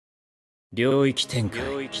領域展開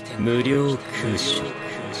無料空襲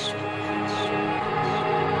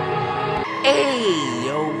Hey,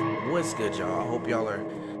 yo, what's good, y'all? I hope y'all are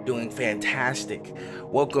doing fantastic.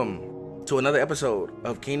 Welcome to another episode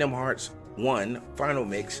of Kingdom Hearts 1 Final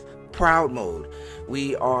Mix Proud Mode.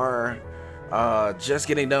 We are just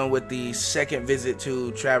getting done with the second visit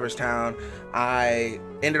to Traverse Town. I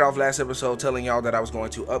ended off last episode telling y'all that I was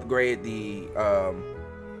going to upgrade the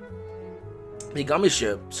gummy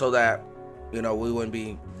ship so that, you know, we wouldn't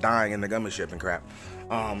be dying in the gummy ship and crap.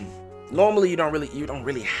 Normally you don't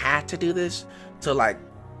really have to do this to like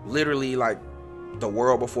literally like the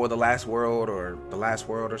world before the last world or the last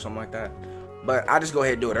world or something like that. But I just go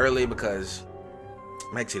ahead and do it early because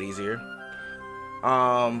it makes it easier.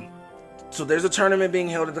 So there's a tournament being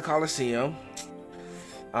held at the Coliseum.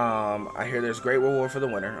 I hear there's great reward for the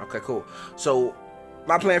winner. Okay, cool. So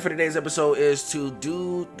my plan for today's episode is to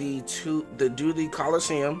do the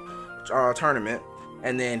Coliseum tournament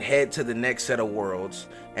and then head to the next set of worlds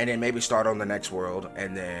and then maybe start on the next world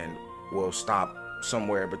and then we'll stop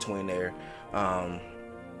somewhere between there.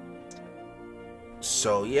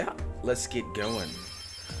 So yeah, let's get going.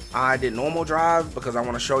 I did normal drive because I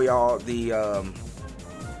want to show y'all the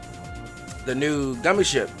new gummy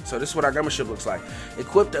ship. So this is what our gummy ship looks like.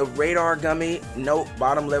 Equipped a radar gummy, note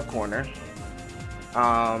bottom left corner.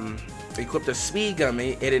 Equipped a speed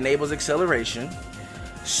gummy, it enables acceleration.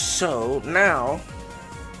 So now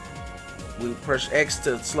we press X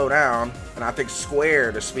to slow down and I think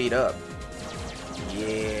square to speed up.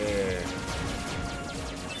 Yeah,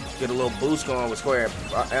 get a little boost going with square.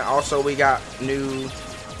 And also we got new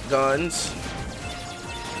guns,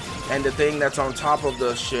 and the thing that's on top of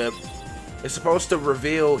the ship is supposed to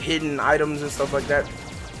reveal hidden items and stuff like that,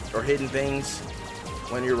 or hidden things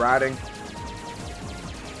when you're riding.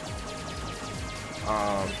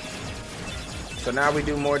 So now we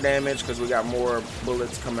do more damage because we got more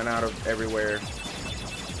bullets coming out of everywhere.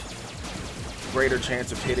 Greater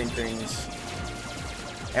chance of hitting things.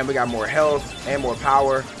 And we got more health and more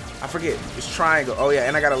power. I forget, it's triangle. Oh yeah,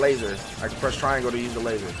 and I got a laser. I can press triangle to use the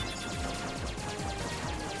laser.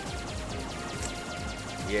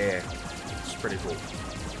 Yeah, it's pretty cool.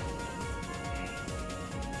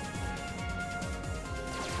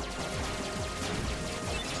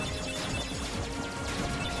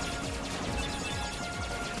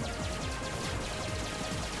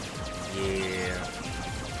 Yeah.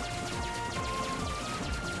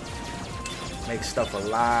 Makes stuff a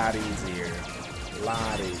lot easier. A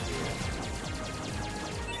lot easier.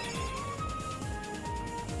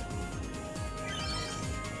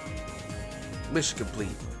 Mission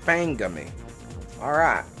complete. Fang Gummy.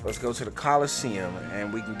 Alright, let's go to the Coliseum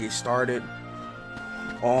and we can get started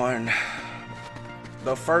on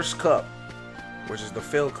the first cup, which is the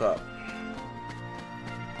Phil Cup.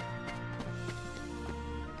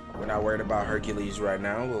 We're not worried about Hercules right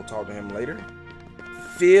now. We'll talk to him later.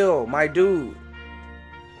 Phil, my dude.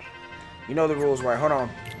 You know the rules, right? Hold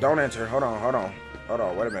on. Don't enter. Hold on.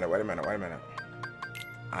 Wait a minute.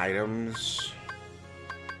 Items.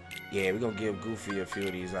 Yeah, we're gonna give Goofy a few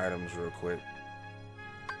of these items real quick.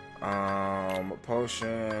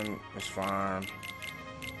 Potion is fine.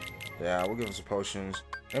 Yeah, we'll give him some potions.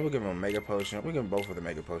 Then we'll give him a mega potion. We'll give him both of the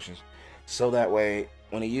mega potions. So that way,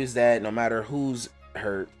 when he uses that, no matter who's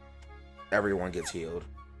hurt, everyone gets healed.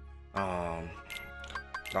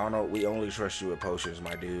 Donald, we only trust you with potions,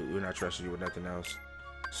 my dude. We're not trusting you with nothing else.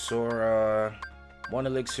 Sora, 1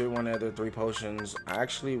 elixir, 1 other, 3 potions. I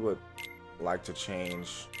actually would like to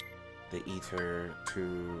change the ether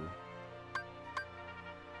to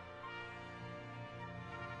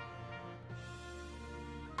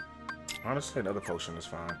honestly another potion is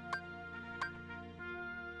fine.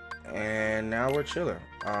 And now we're chilling.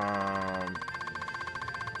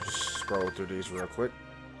 Just scroll through these real quick.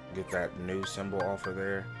 Get that new symbol off of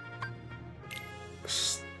there.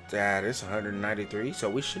 Status 193, so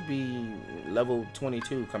we should be level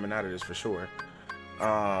 22 coming out of this for sure.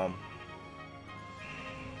 Alright,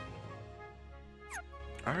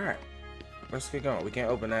 let's get going. We can't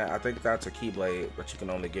open that. I think that's a keyblade, but you can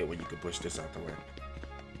only get when you can push this out the way.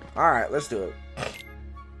 Alright, let's do it.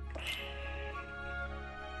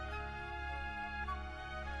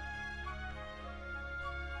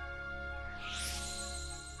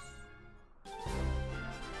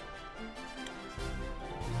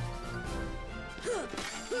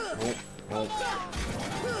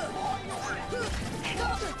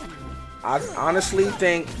 I honestly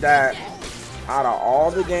think that out of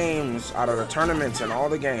all the games, out of the tournaments and all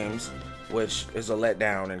the games, which is a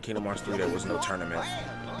letdown in Kingdom Hearts 3, there was no tournament,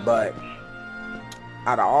 but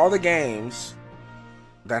out of all the games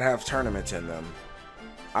that have tournaments in them,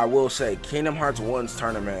 I will say Kingdom Hearts 1's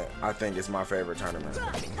tournament, I think, is my favorite tournament.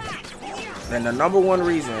 And the number one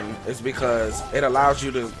reason is because it allows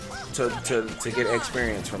you to get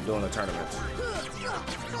experience from doing the tournaments.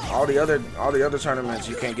 All the other tournaments,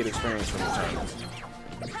 you can't get experience from the tournaments.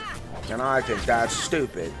 And I think that's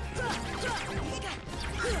stupid.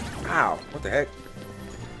 Ow, what the heck?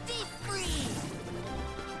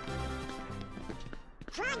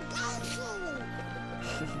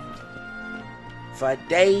 For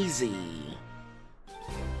Daisy.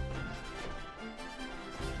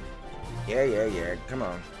 Yeah. Come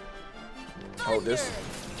on. Hold this.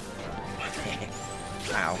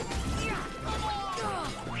 Ow.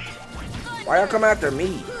 Why y'all come after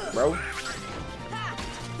me, bro?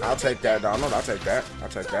 I'll take that, Donald. I'll take that.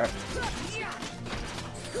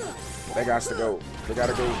 They got to go. They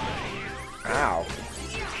gotta go. Ow.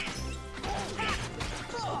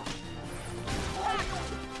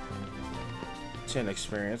 +10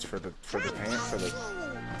 experience for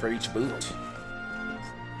each boot.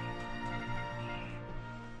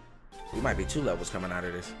 We might be 2 levels coming out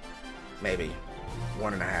of this. Maybe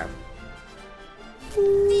 1.5.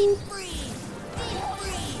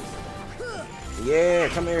 Yeah,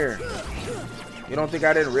 come here. You don't think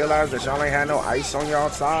I didn't realize that y'all ain't had no ice on y'all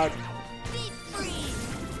side?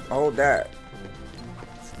 Hold that.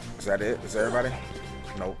 Is that it? Is everybody?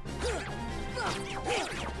 Nope.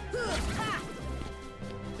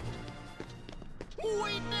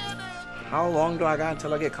 How long do I got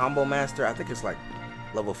until I get Combo Master? I think it's like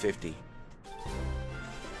level 53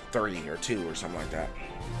 or 2 or something like that.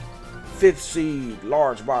 5th seed,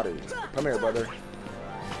 large body. Come here, brother.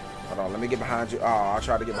 Hold on, let me get behind you. Oh, I'll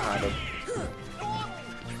try to get behind him.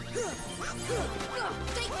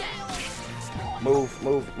 Move.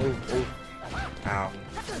 Ow.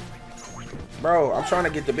 Bro, I'm trying to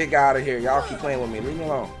get the big guy out of here. Y'all keep playing with me. Leave me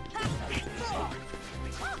alone.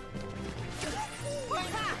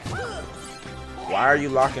 Why are you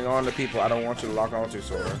locking on to people I don't want you to lock on to,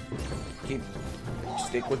 Sora?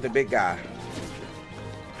 Stick with the big guy.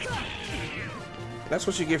 That's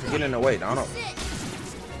what you get for getting in the way, Donald.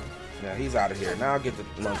 Yeah, he's out of here. Now I'll get the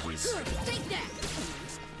monkeys.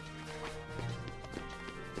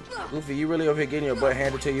 Goofy, you really over here getting your butt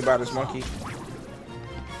handed to you by this monkey?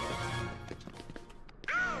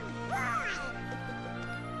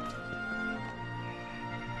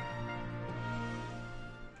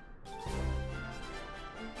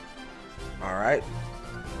 Alright.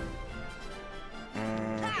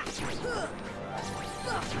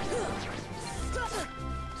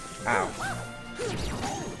 Ow.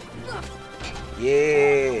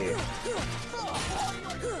 Yeah.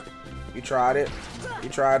 You tried it.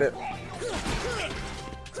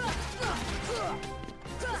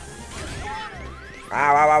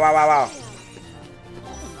 Ow.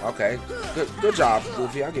 Okay. Good job,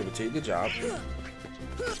 Goofy. I'll give it to you. Good job.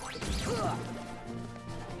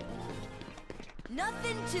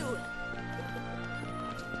 Nothing to it.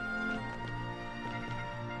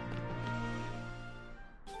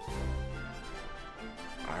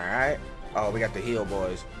 Alright. Oh, we got the heal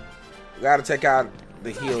boys. We gotta take out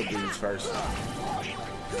the heal dudes first.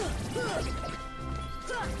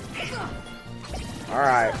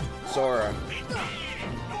 Alright, Sora.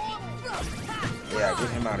 Yeah, get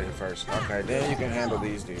him out of here first. Okay, then you can handle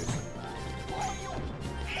these dudes.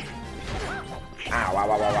 Ow,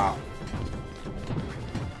 wow.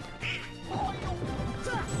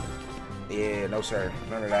 Yeah, no sir.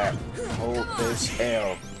 None of that. Hold this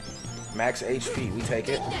L. Max HP. We take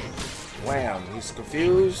it. Wham. He's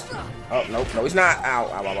confused. Oh, nope. No, he's not. Ow.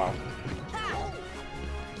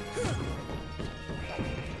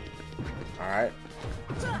 Alright.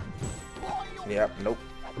 Yep. Nope.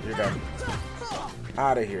 You're done.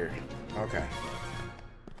 Out of here. Okay.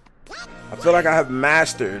 I feel like I have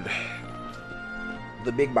mastered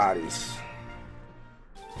the big bodies.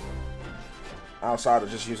 Outside of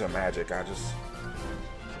just using magic, I just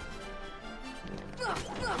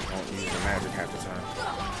don't use the magic half the time.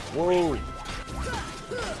 Whoa!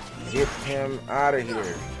 Get him out of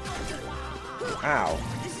here. Ow.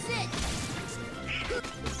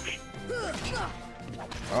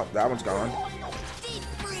 Oh, that one's gone.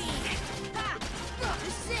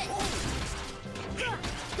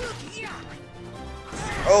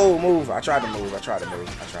 Oh, move. I tried to move.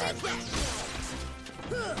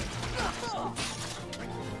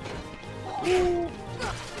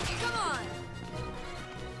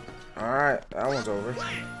 Alright, that one's over.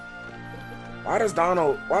 Why is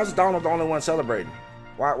Donald the only one celebrating?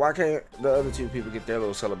 Why can't the other 2 people get their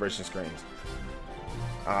little celebration screens?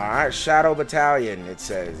 Alright, Shadow Battalion, it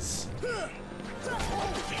says.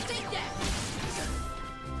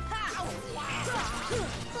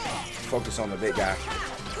 focus on the big guy.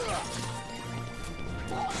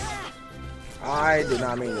 I did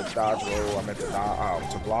not mean to dodge roll. I meant to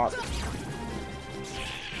to block.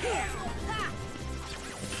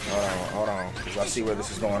 Hold on. Because I see where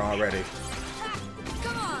this is going already.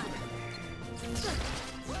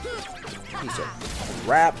 Piece of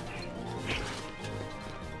crap.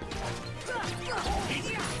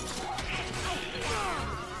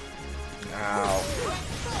 Ow.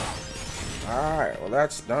 Alright, well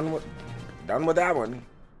that's done with that one.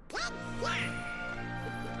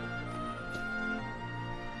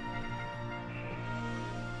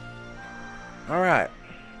 Alright.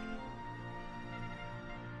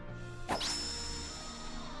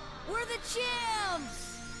 We're the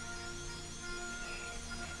champs!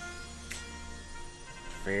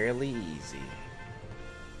 Fairly easy.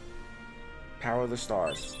 Power of the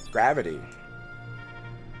stars. Gravity.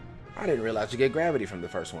 I didn't realize you get gravity from the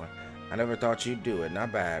first one. I never thought you'd do it.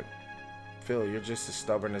 Not bad. Phil, you're just as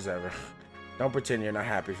stubborn as ever. Don't pretend you're not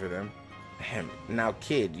happy for them. Now,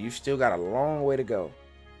 kid, you've still got a long way to go.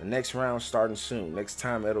 The next round's starting soon. Next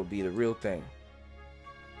time, it'll be the real thing.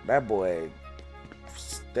 That boy,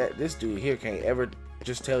 this dude here can't ever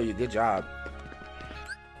just tell you good job.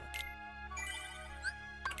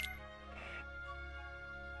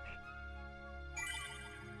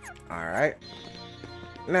 Alright.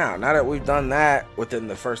 Now that we've done that within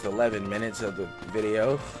the first 11 minutes of the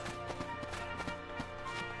video,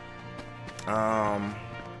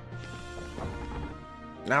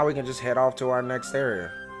 now we can just head off to our next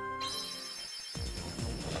area.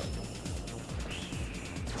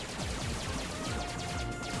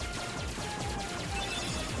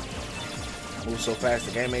 Move so fast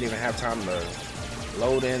the game ain't even have time to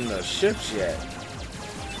load in the ships yet.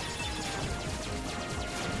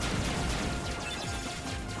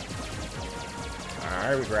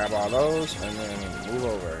 Alright, we grab all those and then move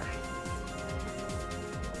over.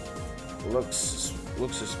 Looks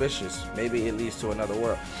suspicious. Maybe it leads to another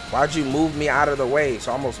world. Why'd you move me out of the way?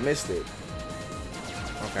 So I almost missed it.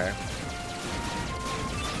 Okay.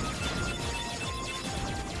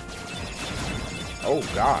 Oh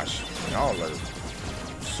gosh. Y'all are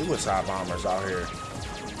suicide bombers out here.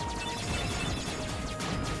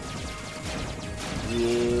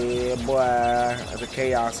 Yeah, boy. The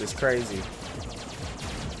chaos is crazy.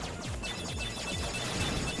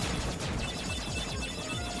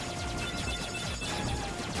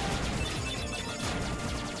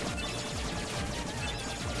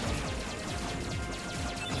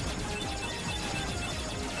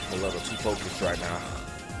 A little too focused right now.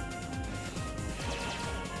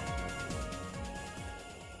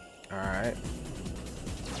 Alright.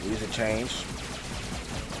 Use a change.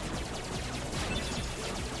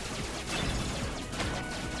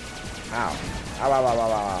 Ow. Ow, ow, ow,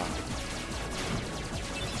 ow, ow.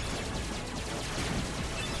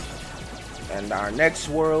 And our next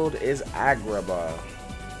world is Agrabah.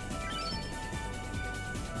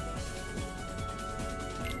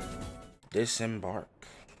 Disembark.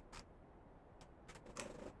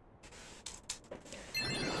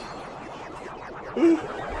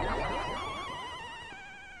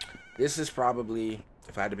 This is probably,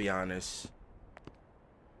 if I had to be honest,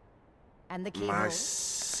 And the my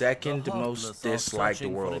second most disliked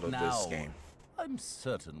world of this game. I'm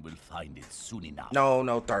certain we'll find it soon enough.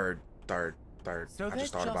 No, third. So I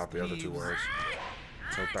just thought about the other two leaves. words.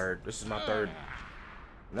 So third. This is my third.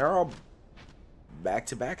 And they're all back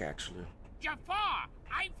to back, actually. Jafar,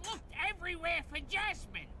 I've looked everywhere for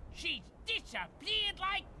Jasmine. She's disappeared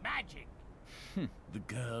like magic. The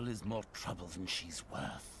girl is more trouble than she's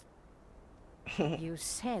worth. You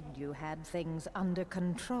said you had things under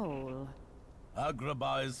control.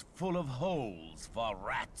 Agrabah is full of holes for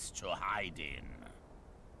rats to hide in.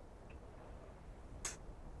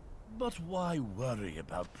 But why worry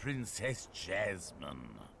about Princess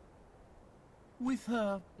Jasmine? With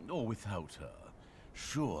her or without her,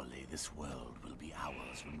 surely this world will be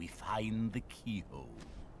ours when we find the keyhole.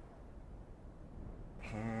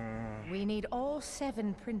 We need all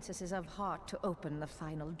 7 princesses of heart to open the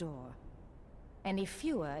final door. Any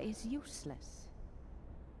fewer is useless.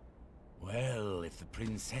 Well, if the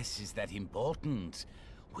princess is that important,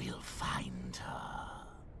 we'll find her.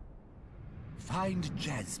 Find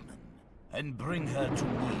Jasmine and bring her to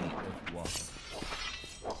me at once.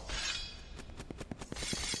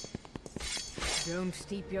 Don't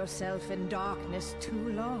steep yourself in darkness too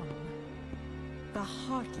long. The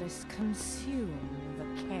heartless consume the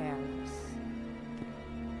careless.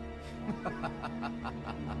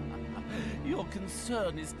 Your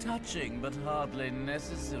concern is touching, but hardly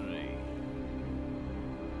necessary.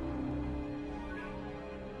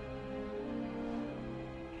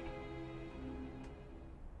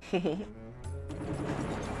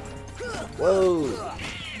 Whoa.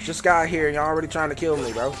 Just got here and y'all already trying to kill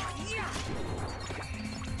me, bro.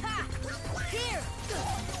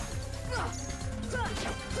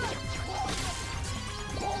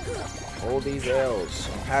 Hold these L's.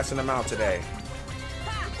 I'm passing them out today.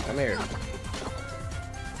 Come here.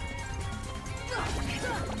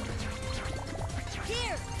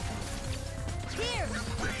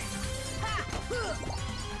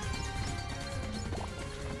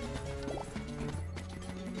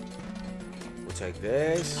 We'll take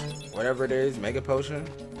this, whatever it is, Mega Potion.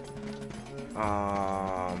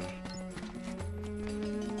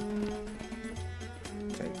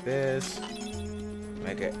 Take this.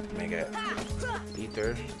 Make it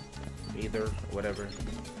ether, whatever.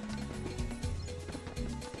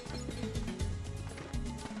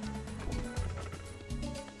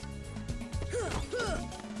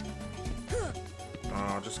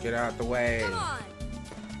 Oh, just get out the way.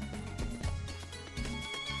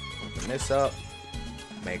 Open this up.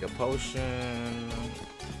 Mega Potion.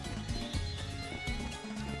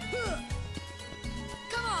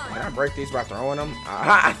 Can I break these by throwing them?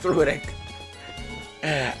 I threw it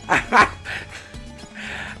at...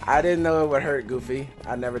 I didn't know it would hurt Goofy.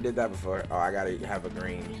 I never did that before. Oh, I gotta have a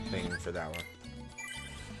green thing for that one.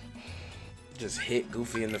 Just hit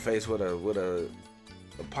Goofy in the face with a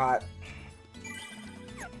pot.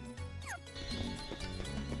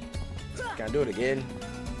 Can I do it again?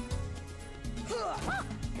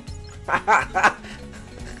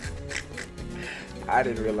 I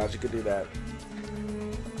didn't realize you could do that.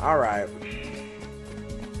 All right.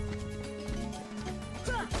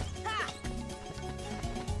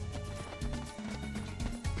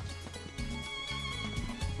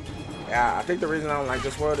 Yeah, I think the reason I don't like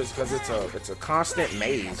this world is because it's a constant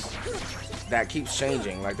maze that keeps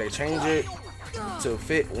changing. Like they change it to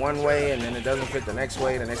fit one way and then it doesn't fit the next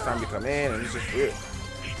way the next time you come in, and it's just weird.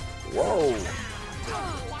 Whoa.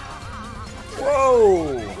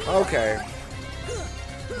 Whoa. Okay.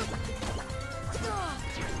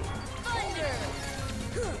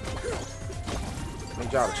 I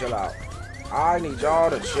need y'all to chill out. I need y'all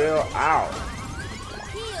to chill out.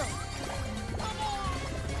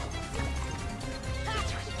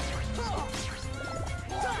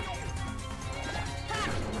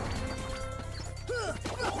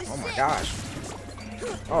 Oh my gosh.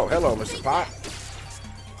 Oh, hello, Mr. Pot.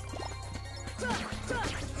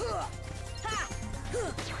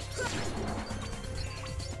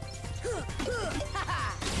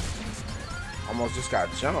 Almost just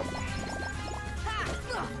got jumped.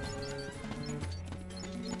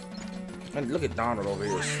 And look at Donald over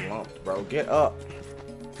here slumped, bro. Get up.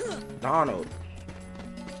 Donald.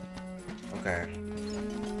 Okay.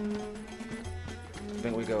 I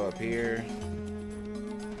think we go up here.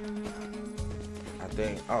 I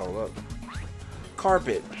think. Oh, look.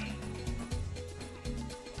 Carpet.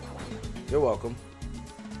 You're welcome.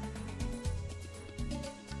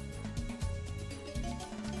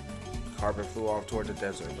 Carpet flew off toward the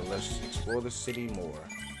desert, but let's explore the city more.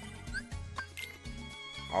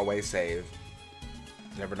 Always save.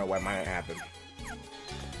 Never know what might happen.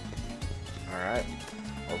 Alright.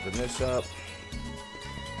 Open this up.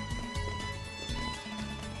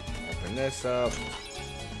 Open this up.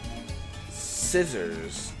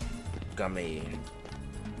 Scissors. Gummy.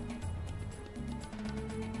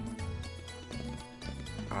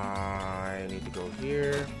 I need to go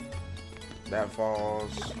here. That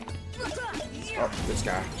falls. Oh, this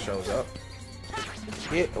guy shows up.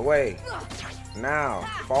 Get away. Now.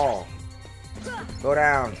 Fall. Go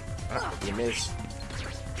down. You missed.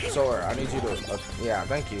 Sora, I need you to... yeah,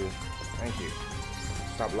 thank you. Thank you.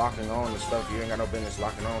 Stop locking on to stuff you ain't got no business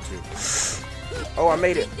locking on to. Oh, I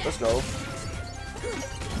made it. Let's go.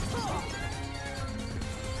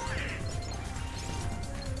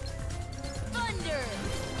 Thunder.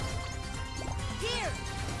 Here.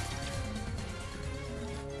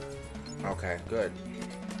 Okay, good.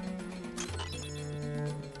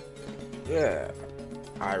 Yeah.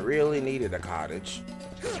 I really needed a cottage.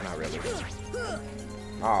 Not really.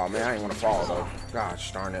 Oh man, I didn't want to fall though.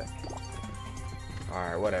 Gosh darn it.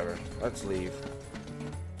 Alright, whatever. Let's leave.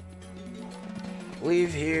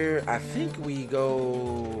 Leave here. I think we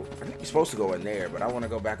go... I think we're supposed to go in there, but I want to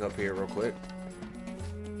go back up here real quick.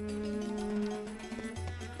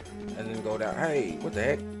 And then go down. Hey, what the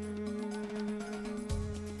heck?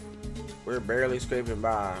 We're barely scraping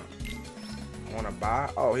by. Want to buy?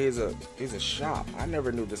 Oh, here's a shop. I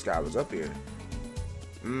never knew this guy was up here.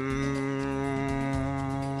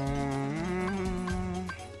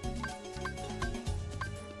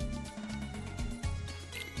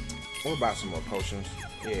 We'll buy some more potions.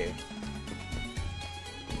 Yeah.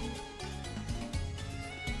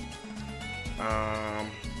 I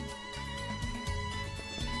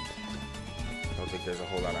don't think there's a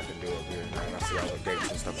whole lot I can do up here. Now I see all the gates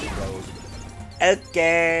and stuff are closed.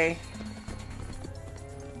 Okay.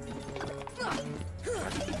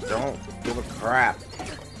 Don't give a crap.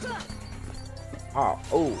 Oh,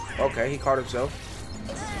 okay, he caught himself.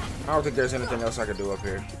 I don't think there's anything else I can do up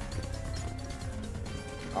here.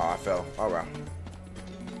 Oh, I fell. Alright.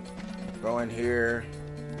 Go in here.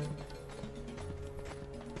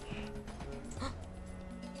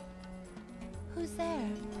 Who's there?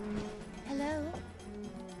 Hello?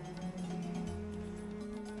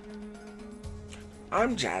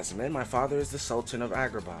 I'm Jasmine. My father is the Sultan of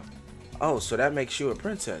Agrabah. Oh, so that makes you a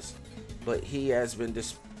princess. But he has been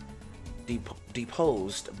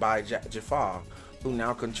deposed by Jafar, who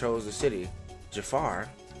now controls the city. Jafar?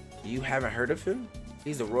 You haven't heard of him?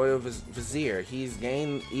 He's the royal vizier. He's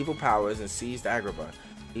gained evil powers and seized Agrabah.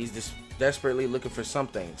 He's desperately looking for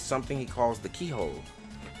something he calls the keyhole.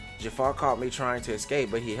 Jafar caught me trying to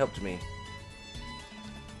escape, but he helped me.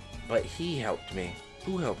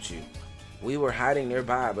 Who helped you? We were hiding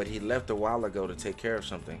nearby, but he left a while ago to take care of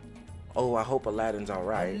something. Oh, I hope Aladdin's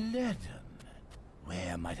alright. Aladdin?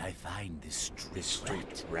 Where might I find this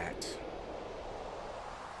street rat?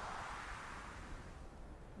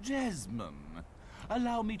 Jasmine,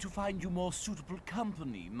 allow me to find you more suitable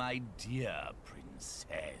company, my dear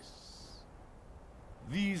princess.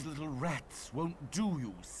 These little rats won't do,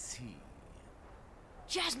 you see.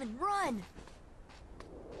 Jasmine, run!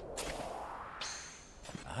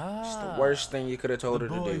 It's the worst thing you could have told her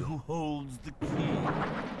to do. The boy who holds the key.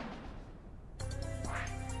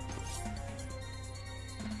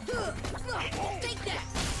 Take that!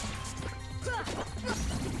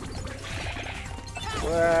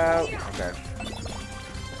 Well, okay.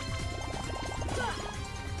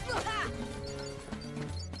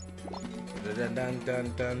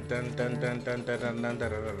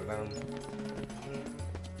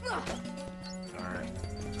 Alright.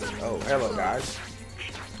 Oh, hello guys.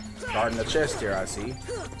 Guarding the chest here, I see.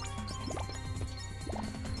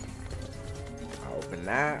 I'll open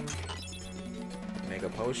that. Make a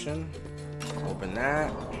potion. Open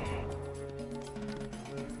that.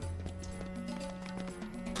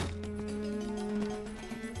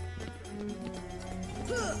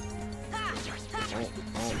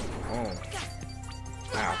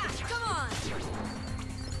 Ow. Come on!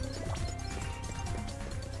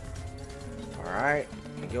 Alright.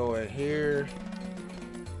 Go in here.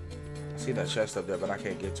 I see that chest up there, but I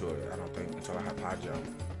can't get to it, I don't think, until I have high jump.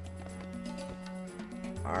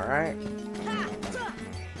 Alright.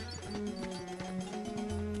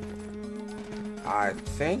 I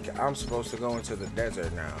think I'm supposed to go into the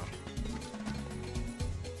desert now.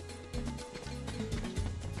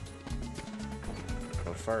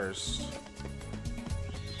 But first,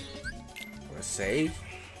 let's save.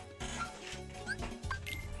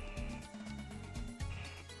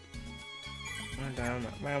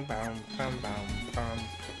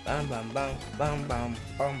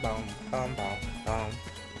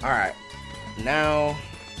 Alright, now,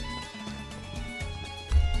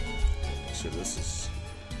 so this is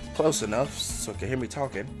close enough so you can hear me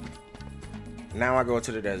talking. Now I go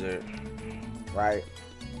into the desert, right?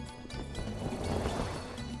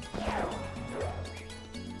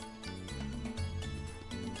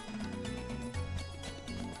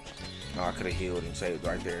 Oh, I could have healed and saved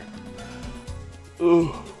right there.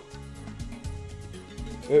 Ooh.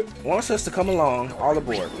 It wants us to come along, all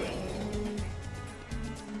aboard.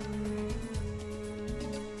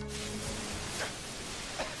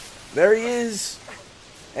 There he is,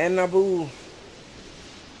 and Naboo.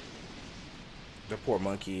 The poor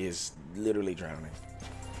monkey is literally drowning.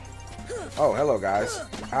 Oh, hello guys.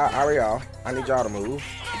 How are y'all? I need y'all to move.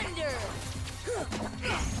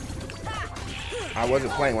 I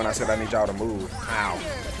wasn't playing when I said I need y'all to move. Ow.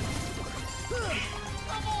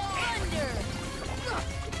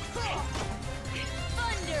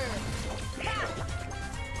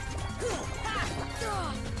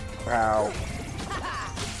 Wow.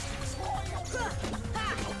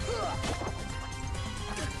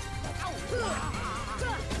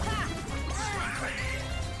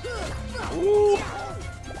 Ooh.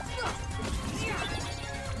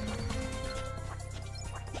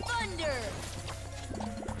 Thunder.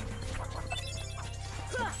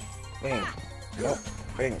 Bing. Nope.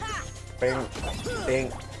 Bing. Bing.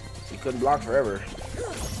 Bing. You couldn't block forever.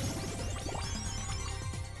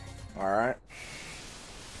 Alright.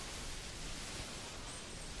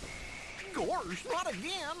 Gosh, not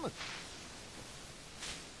again!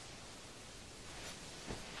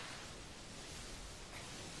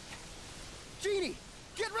 Genie,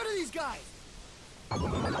 get rid of these guys!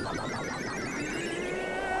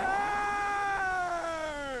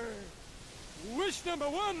 Wish number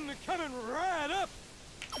 1 coming right up.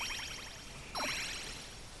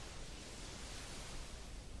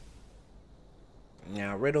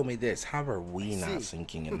 Now, riddle me this. How are we not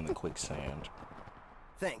sinking in the quicksand?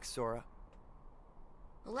 Thanks, Sora.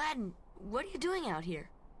 Aladdin, what are you doing out here?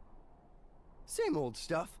 Same old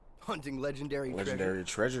stuff. Hunting legendary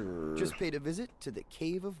treasure. Just paid a visit to the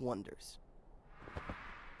Cave of Wonders.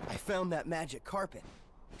 I found that magic carpet.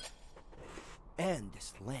 And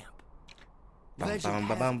this lamp. Legend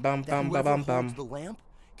has it that whoever holds the lamp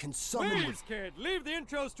can summon... Please, kid, leave the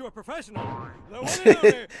intros to a professional. The one and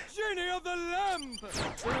only Genie of the Lamp.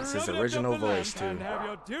 It's his original voice, too. And have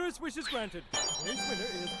your dearest wishes granted. This winner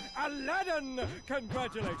is Aladdin.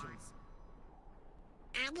 Congratulations.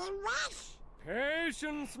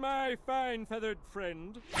 Patience, my fine feathered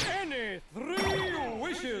friend. Any 3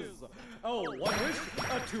 wishes. Oh, 1 wish,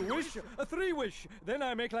 a 2 wish, a 3 wish. Then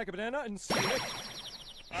I make like a banana and seal it.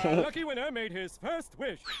 Our lucky winner made his first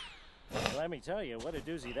wish. Well, let me tell you what a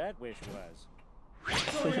doozy that wish was.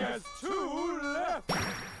 So he has 2 left.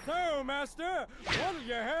 So, Master, what'll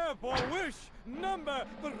you have for wish number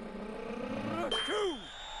 2?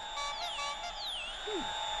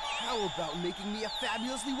 How about making me a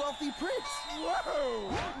fabulously wealthy prince? Whoa!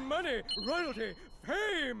 Money, royalty,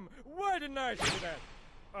 fame! Why didn't I think of that?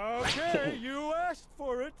 Okay, you asked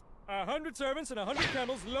for it. 100 servants and 100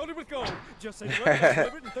 camels loaded with gold. Just say the word,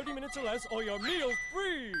 deliver it in 30 minutes or less, or your meal's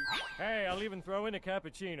free. Hey, I'll even throw in a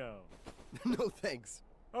cappuccino. No thanks.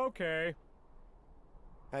 Okay.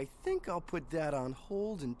 I think I'll put that on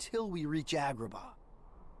hold until we reach Agrabah.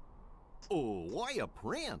 Oh, why a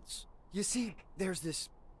prince? You see, there's this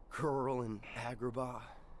girl in Agrabah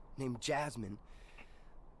named Jasmine.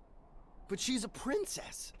 But she's a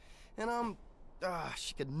princess. And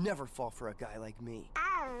she could never fall for a guy like me.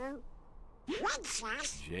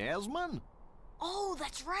 Princess? Jasmine? Oh,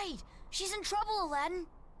 that's right. She's in trouble, Aladdin.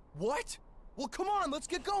 What? Well, come on, let's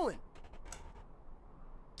get going.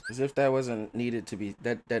 As if that wasn't needed to be,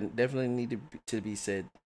 that definitely needed to be said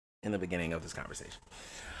in the beginning of this conversation.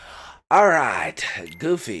 All right,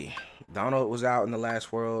 Goofy. Donald was out in the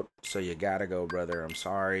last world, so you gotta go, brother. I'm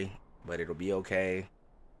sorry, but it'll be okay.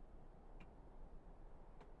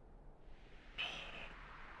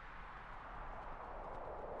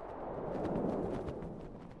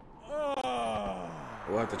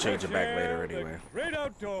 We'll have to change it back later anyway. Great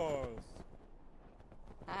outdoors.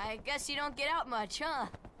 I guess you don't get out much, huh?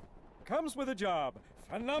 Comes with a job.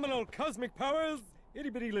 Phenomenal cosmic powers,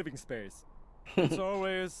 itty-bitty living space. It's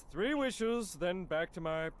always 3 wishes, then back to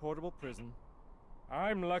my portable prison.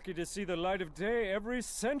 I'm lucky to see the light of day every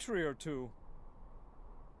century or 2.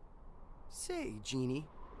 Say, Genie,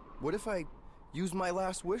 what if I use my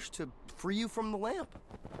last wish to free you from the lamp?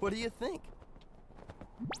 What do you think?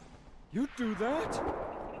 You do that?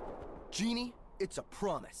 Genie, it's a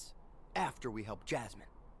promise. After we help Jasmine.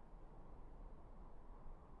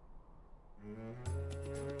 Here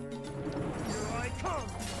I come!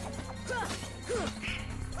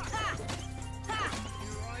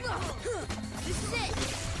 This is it.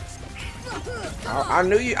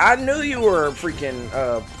 I knew you were a freaking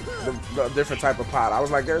the different type of pot. I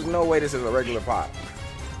was like, there's no way this is a regular pot.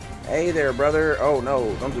 Hey there, brother. Oh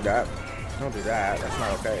no, don't do that. Don't do that. That's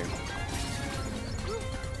not okay.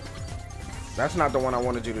 That's not the one I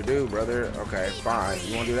wanted you to do, brother. Okay, fine.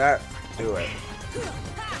 You want to do that? Do it.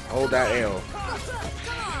 Hold that L.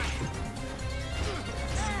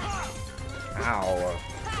 Ow.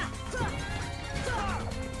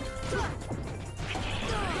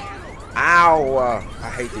 Ow. I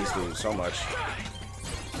hate these dudes so much.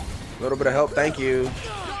 A little bit of help, thank you.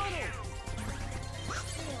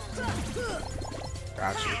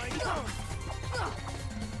 Got you.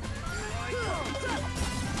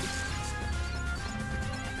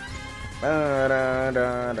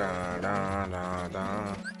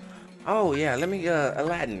 Oh yeah, let me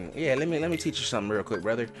Aladdin. Yeah, let me teach you something real quick,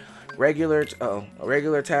 brother. Regular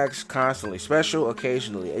attacks constantly, special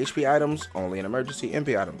occasionally, HP items only in emergency,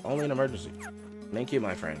 MP items only in emergency. Thank you,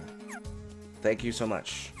 my friend. Thank you so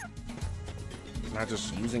much. Not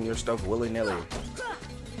just using your stuff willy-nilly.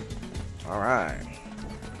 Alright.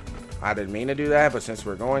 I didn't mean to do that, but since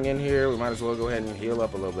we're going in here, we might as well go ahead and heal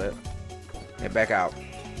up a little bit. Head back out.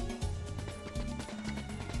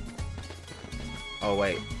 Oh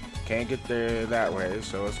wait, can't get there that way,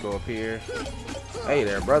 so let's go up here. Hey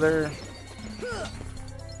there, brother.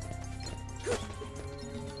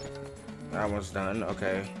 That one's done.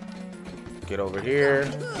 Okay, get over here,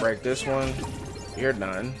 break this one. You're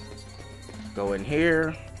done. Go in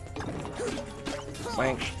here.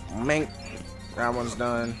 Mank, mank. That one's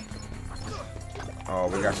done. Oh,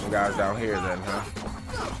 we got some guys down here then, huh?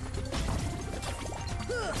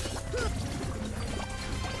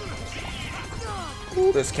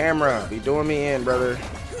 Ooh, this camera be doing me in, brother.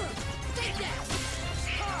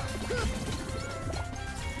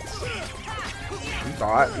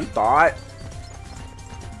 You thought.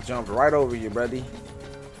 Jumped right over you, Brody.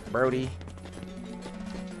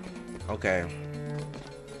 Okay.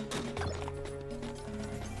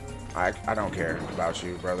 I don't care about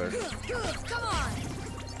you, brother. Come on.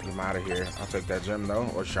 I'm out of here. I'll take that gem though,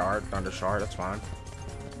 or shard, thunder shard. That's fine.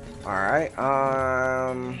 All right.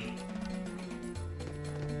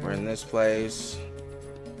 We're in this place.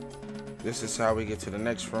 This is how we get to the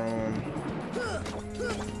next room.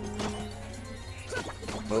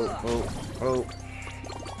 Boop, boop, boop.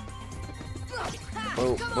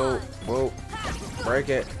 Boop, boop, boop. Break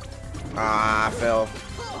it. Ah, I fell.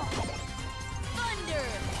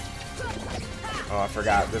 Oh, I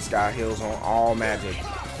forgot. This guy heals on all magic.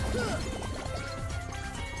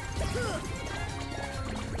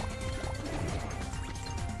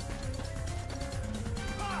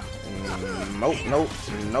 Nope, nope,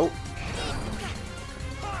 nope.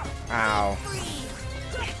 Ow.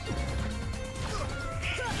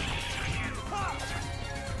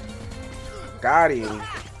 Got him.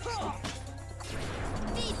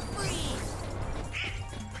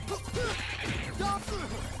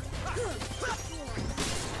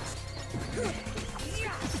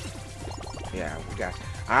 Yeah, we got.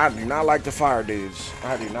 I do not like the fire dudes.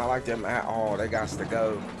 I do not like them at all. They got to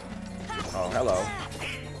go. Oh, hello.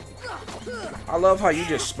 I love how you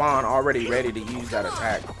just spawn already ready to use that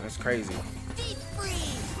attack. That's crazy.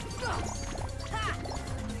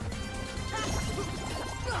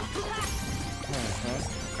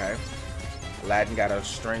 Okay. Aladdin got a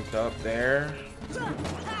strength up there.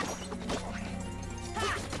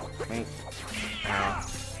 Ow.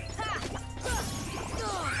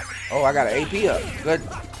 Oh, I got an AP up. Good,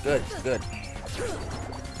 good, good.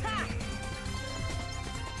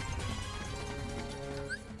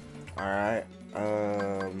 Alright.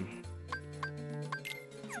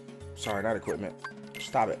 Sorry, not equipment.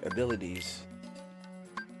 Stop it. Abilities.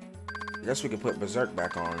 I guess we can put Berserk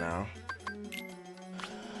back on now.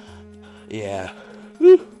 Yeah.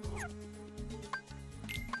 Woo.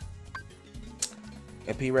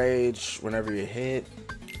 MP Rage whenever you hit.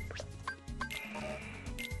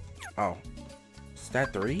 Oh. Is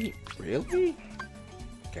that 3? Really?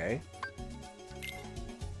 Okay.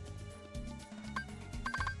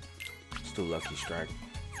 Let's do Lucky Strike.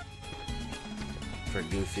 For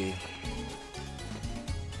Goofy.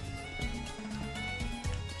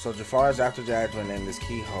 So Jafar's after Jasmine in this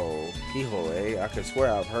keyhole. Keyhole, eh? I could swear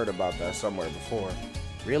I've heard about that somewhere before.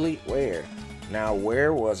 Really? Where? Now,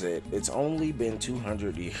 where was it? It's only been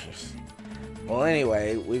 200 years. Well,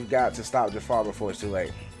 anyway, we've got to stop Jafar before it's too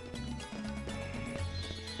late.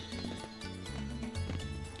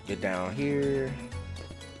 Get down here.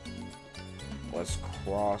 Let's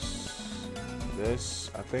cross this,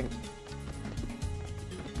 I think.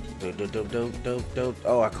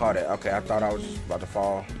 Oh, I caught it. Okay, I thought I was just about to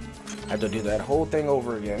fall. I had to do that whole thing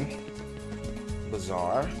over again.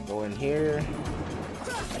 Bizarre. Go in here.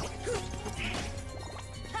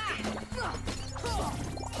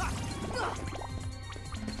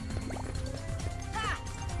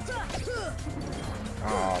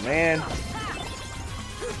 Oh man.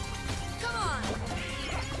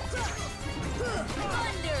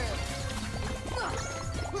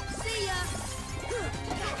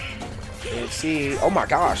 Didn't see. Oh my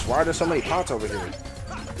gosh, why are there so many pots over here?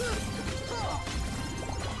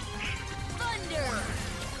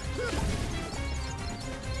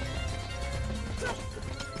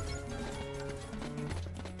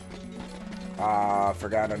 Ah,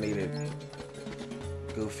 forgot I needed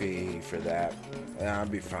Goofy for that. Yeah, I'll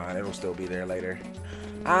be fine. It'll still be there later.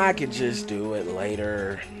 I could just do it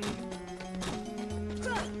later.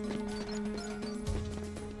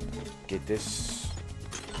 Get this.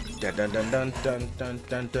 Dun dun dun dun dun dun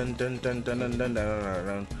dun dun dun dun dun dun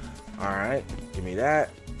dun. All right, give me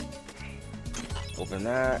that. Open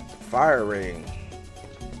that. Fire ring.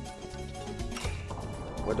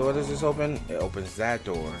 What door does this open? It opens that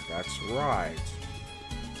door. That's right.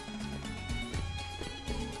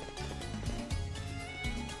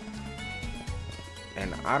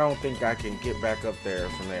 And I don't think I can get back up there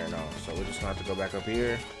from there, no. So we're just gonna have to go back up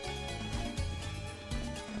here.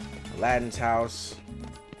 Aladdin's house.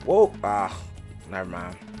 Whoa! Ah, never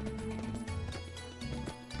mind.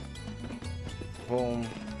 Boom.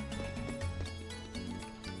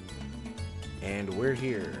 And we're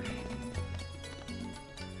here.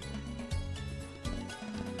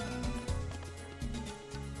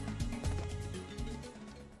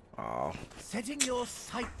 Oh. Setting your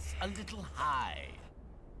sights a little high,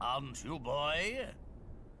 aren't you, boy?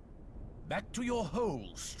 Back to your hole,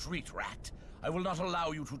 street rat. I will not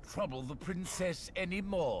allow you to trouble the princess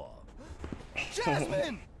anymore.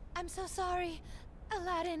 Jasmine! I'm so sorry,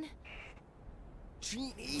 Aladdin.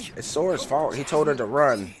 Genie. It's Sora's fault. He told her to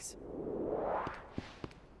run.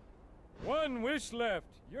 One wish left.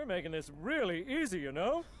 You're making this really easy, you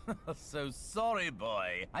know? So sorry,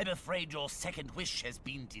 boy. I'm afraid your second wish has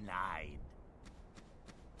been denied.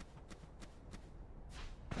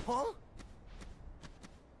 Huh?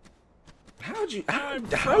 How'd you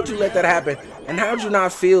let that happen? And how'd you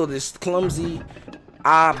not feel this clumsy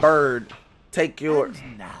bird take your...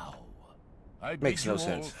 And now, I Makes bid no you all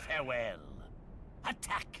sense. farewell.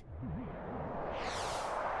 Attack!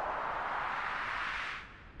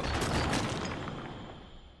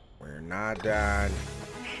 We're not done.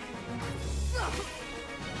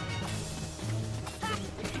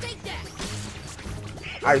 Take that.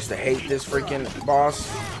 I used to hate this freaking boss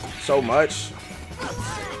so much.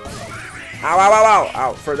 Ow, ow, ow, ow,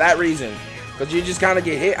 ow. For that reason. Because you just kind of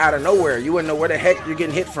get hit out of nowhere. You wouldn't know where the heck you're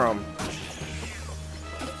getting hit from.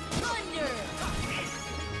 Thunder.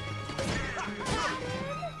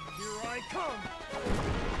 Here I come.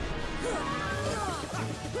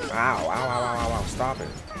 Ow, ow, ow, ow, ow, ow. Stop it.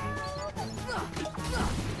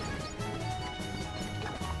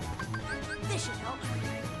 This should help.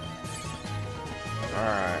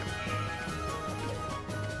 Alright.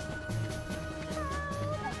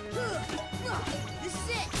 This is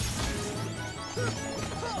it.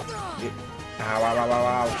 Ow, ow, ow, ow,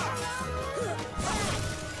 ow.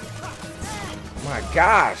 My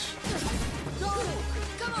gosh.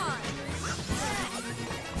 Come on.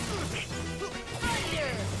 Thunder.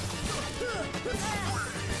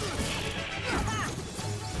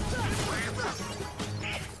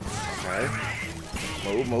 Okay.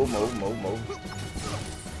 Move, move, move, move, move.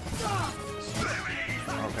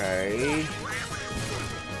 Okay.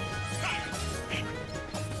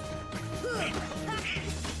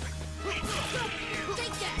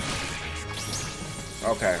 Take that.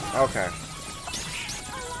 Okay, okay.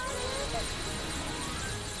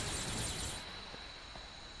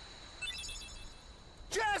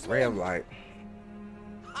 Jasmine! Ray of light.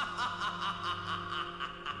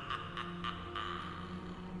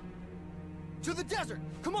 To the desert!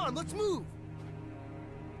 Come on, let's move!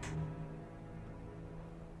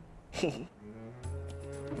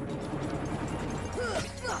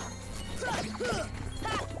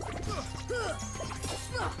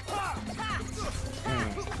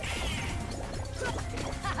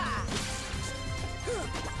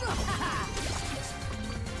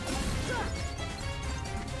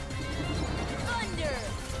 Thunder.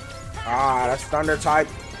 Ah, that's thunder type.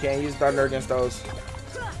 Can't use thunder against those.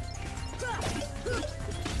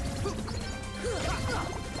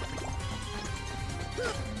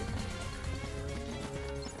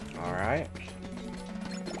 All right.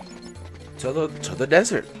 To the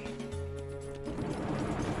desert.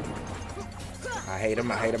 I hate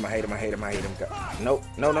him. I hate him. I hate him. I hate him. I hate him. Nope.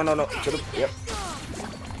 No. No. No. No. To the. Yep.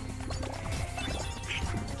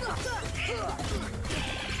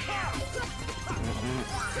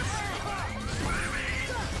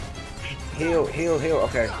 Heal. Heal. Heal.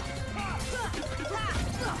 Okay.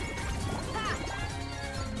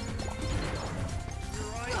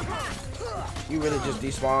 You really just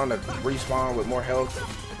despawn to respawn with more health?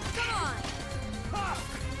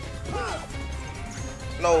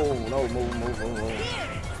 No, no, move, move, move, move.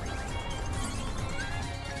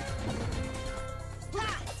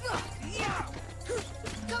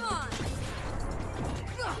 Come on.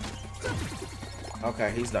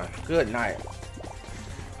 Okay, he's done. Good night.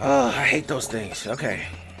 Oh, I hate those things. Okay.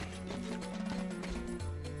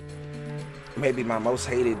 Maybe my most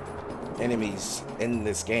hated enemies in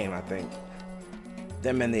this game, I think.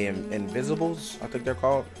 Them and the Invisibles, I think they're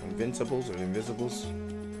called. Invincibles or Invisibles.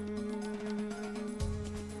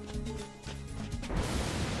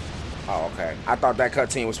 Oh, okay. I thought that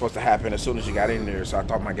cutscene was supposed to happen as soon as you got in there, so I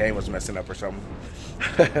thought my game was messing up or something.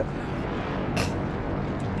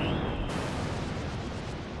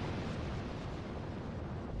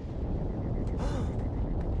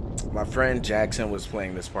 My friend Jackson was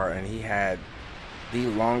playing this part, and he had the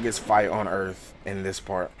longest fight on Earth in this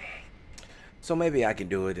part. So maybe I can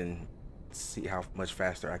do it and see how much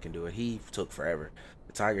faster I can do it. He took forever.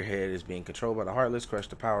 The tiger head is being controlled by the Heartless. Crush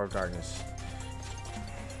the power of darkness.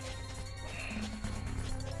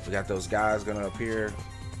 We got those guys gonna appear.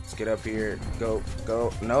 Let's get up here. Go,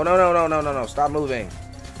 go. No, no, no, no, no, no, no. Stop moving.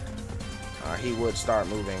 He would start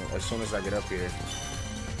moving as soon as I get up here.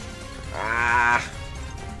 Ah.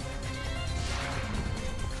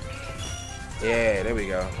 Yeah, there we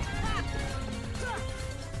go.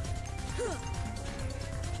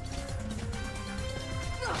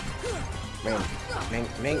 Ming. Ming.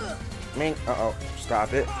 Ming. Ming. Uh-oh.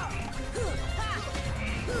 Stop it.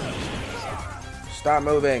 Stop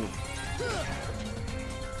moving.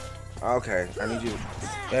 Okay, I need you.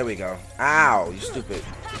 There we go. Ow, you stupid.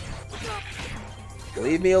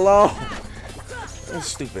 Leave me alone. This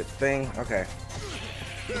stupid thing. Okay.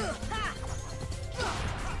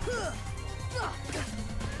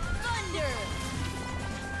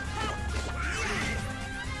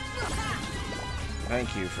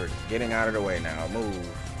 Thank you for getting out of the way now. Move.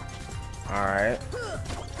 Alright.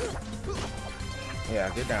 Yeah,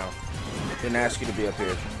 get down. Didn't ask you to be up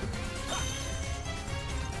here.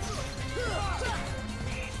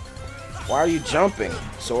 Why are you jumping,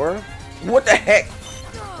 Sora? What the heck?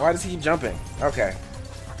 Why does he keep jumping? Okay.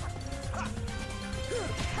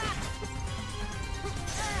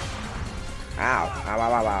 Ow. Ow,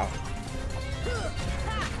 ow, ow, ow.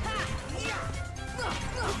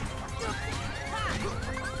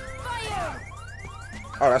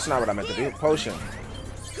 Oh, that's not what I meant to do. Potion.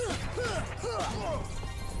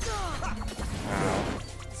 Ow.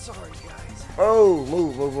 Sorry, guys. Oh,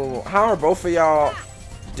 move, move, move, move. How are both of y'all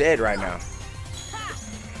dead right now?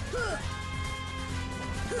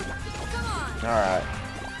 Alright.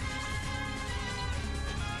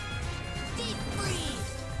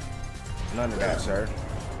 None of that, sir.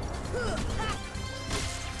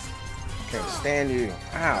 Can't stand you.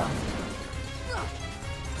 Ow.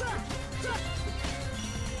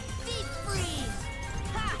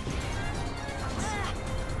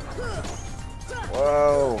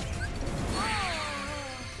 Whoa.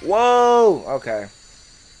 Whoa. Okay.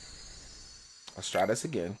 Let's try this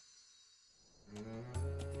again.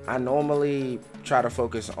 I normally try to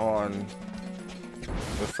focus on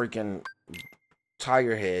the freaking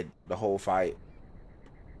Tiger Head the whole fight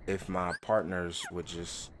if my partners would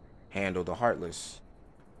just handle the Heartless.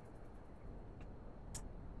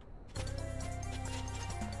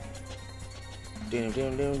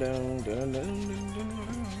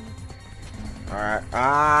 Alright.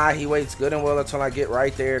 Ah, he waits good and well until I get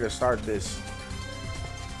right there to start this.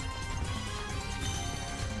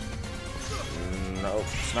 Nope,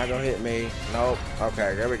 it's not gonna hit me. Nope.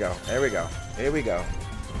 Okay, there we go. There we go. Here we go.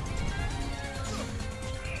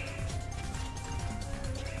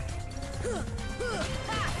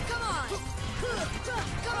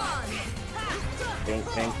 Bink,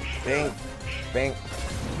 bink, bink, bink.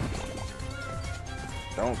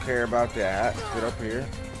 Don't care about that. Get up here.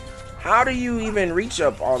 How do you even reach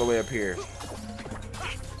up all the way up here?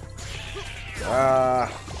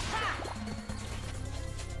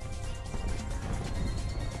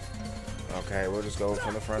 Okay, we'll just go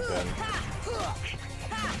from the front then.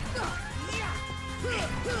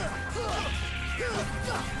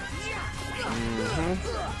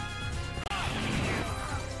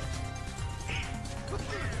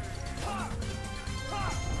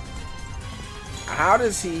 How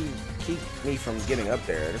does he keep me from getting up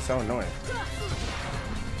there? It's so annoying.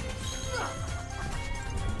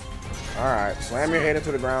 Alright, slam your head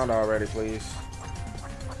into the ground already, please.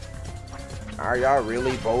 Are y'all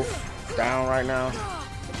really both down right now?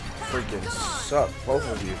 Freaking suck, both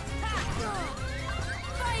of you.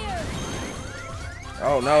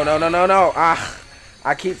 Oh no, no, no, no, no. Ah,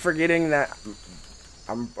 I keep forgetting that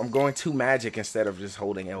I'm going to magic instead of just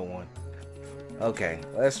holding L1. Okay,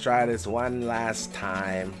 let's try this one last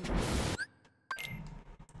time.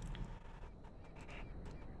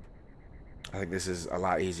 I think this is a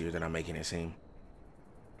lot easier than I'm making it seem.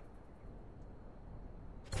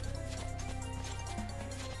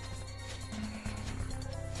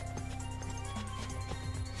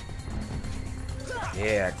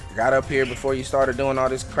 Yeah, got up here before you started doing all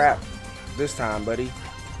this crap this time, buddy.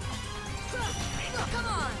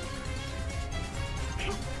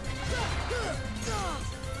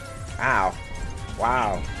 Ow.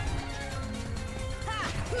 Wow.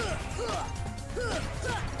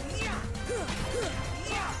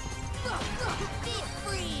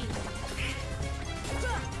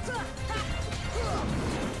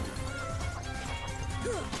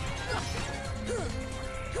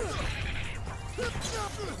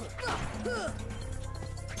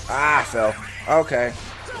 Ah, I fell. Okay.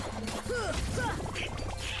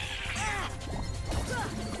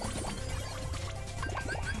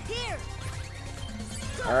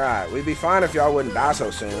 Alright, we'd be fine if y'all wouldn't die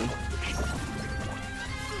so soon.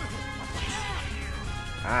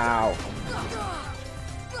 Ow.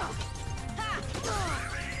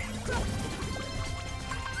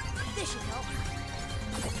 This should help.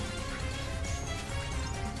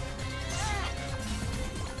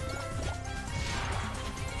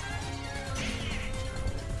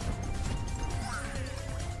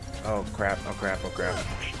 Oh crap, oh crap, oh crap.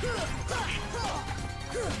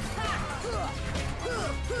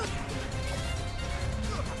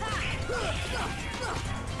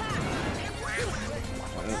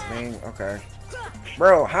 Anything? Okay.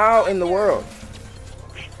 Bro, how in the world?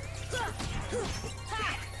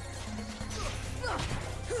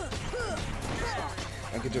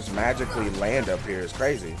 I could just magically land up here. It's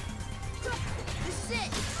crazy. This is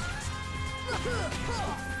it.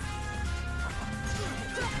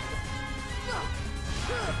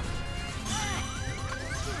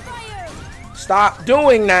 Fire! Stop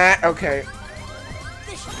doing that. Okay.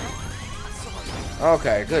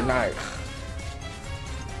 Okay, good night.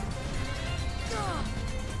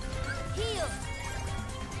 Heal!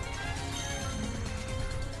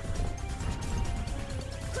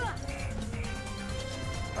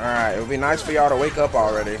 Alright, it would be nice for y'all to wake up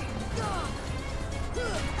already.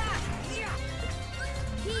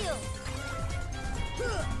 Heal!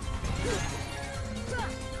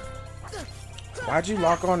 Why'd you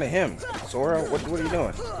lock on to him? Sora, what are you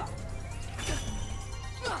doing?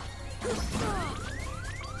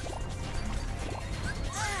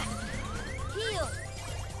 Heal!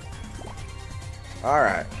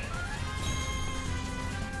 Alright.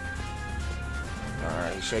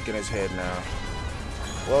 Alright, he's shaking his head now.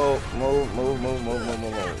 Whoa, move.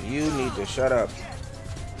 You need to shut up.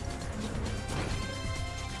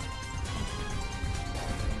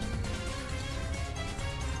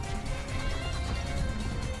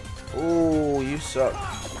 Ooh, you suck.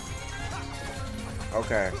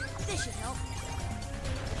 Okay. This should help.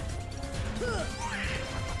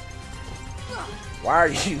 Why are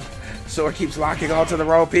you... Sora keeps locking onto the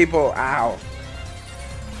wrong people. Ow.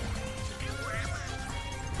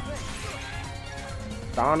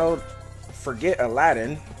 Donald, forget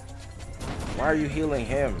Aladdin. Why are you healing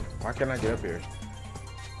him? Why can't I get up here?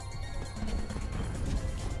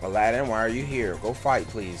 Aladdin, why are you here? Go fight,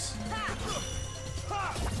 please.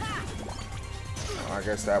 Oh, I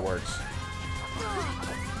guess that works.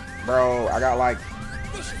 Bro, I got like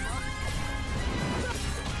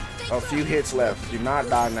a few hits left. Do not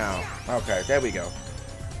die now. Okay, there we go.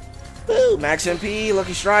 Woo, Max MP,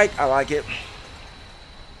 Lucky Strike. I like it.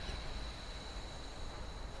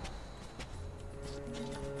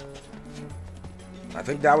 I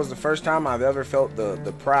think that was the first time I've ever felt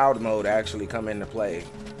the proud mode actually come into play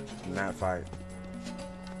in that fight.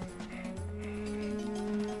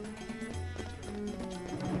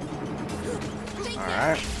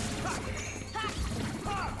 Alright.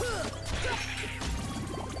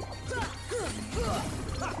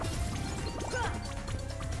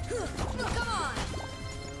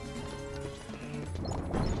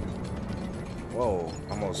 Whoa,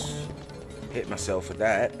 almost hit myself with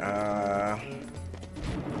that.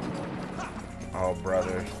 Oh,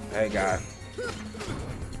 brother. Hey, God.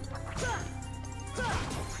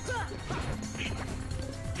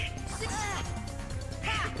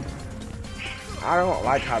 I don't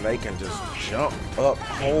like how they can just jump up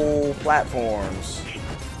whole platforms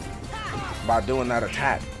by doing that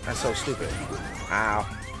attack. That's so stupid. Ow.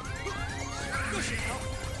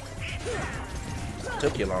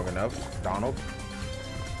 Took you long enough, Donald.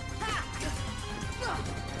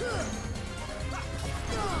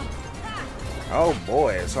 Oh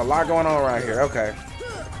boy, it's a lot going on right here. Okay.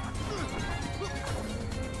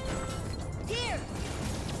 Here!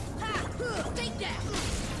 Take that!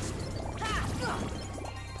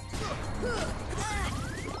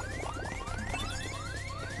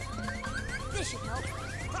 This should help.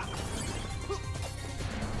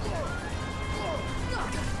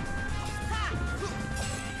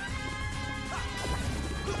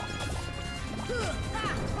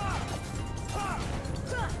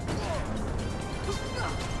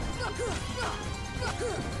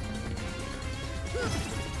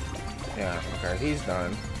 Yeah, okay, he's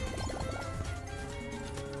done.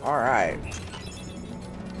 Alright.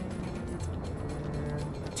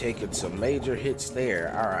 Taking some major hits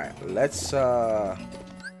there. Alright, let's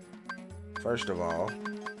first of all,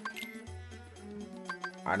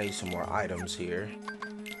 I need some more items here.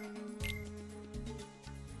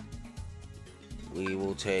 We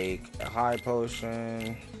will take a high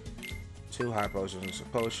potion, 2 high potions, a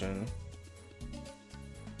potion.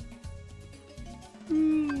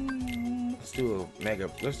 Let's do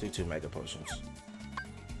 2 mega potions.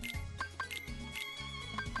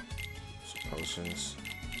 Some potions.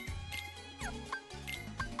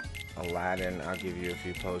 Aladdin, I'll give you a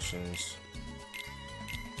few potions.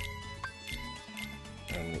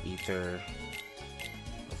 And ether,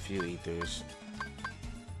 a few ethers.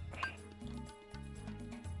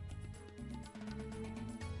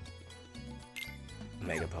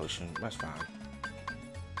 Mega potion, that's fine.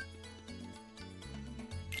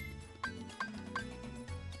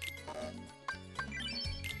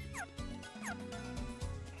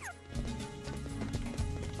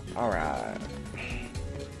 All right.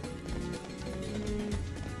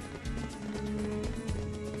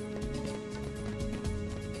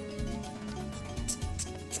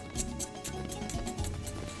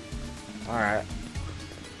 All right.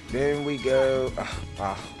 Then we go.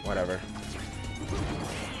 Whatever.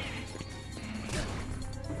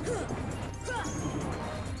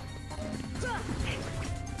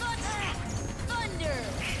 Thunder!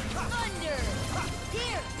 Thunder!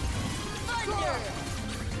 Here! Thunder!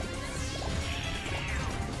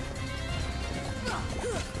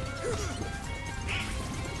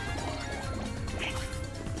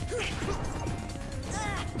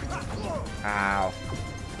 Ow.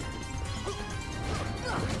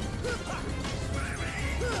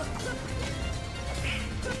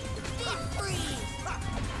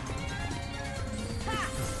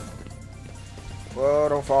 Whoa,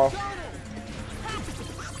 don't fall.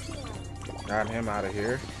 Got him out of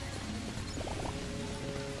here.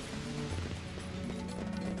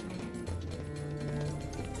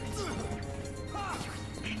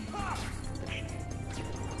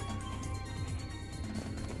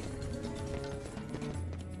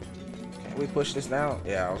 Can we push this now?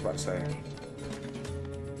 Yeah, I was about to say.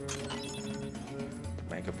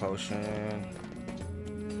 Make a potion.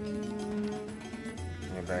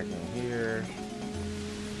 Get back in here.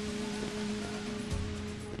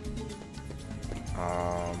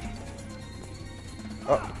 Oh,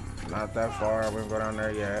 not that far. We don't go down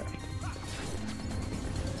there yet.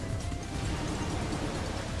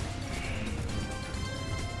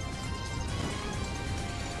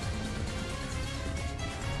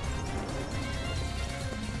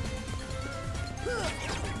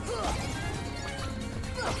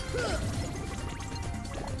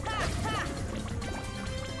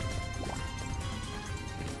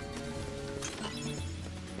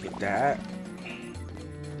 Get that.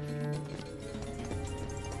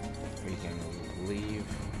 We can leave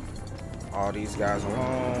all these guys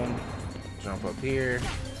alone. Jump up here.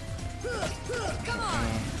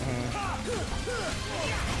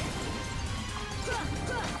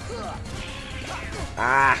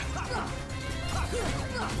 Ah!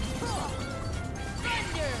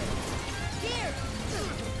 Thunder! Here!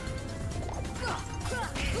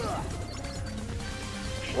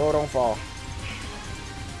 Whoa, don't fall.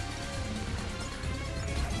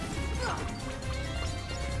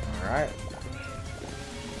 Alright.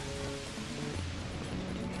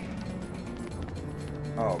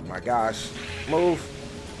 Oh my gosh. Move.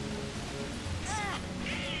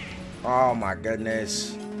 Oh my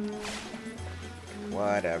goodness.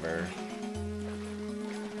 Whatever.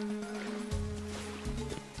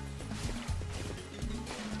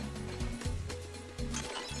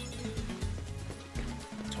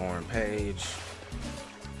 Torn page.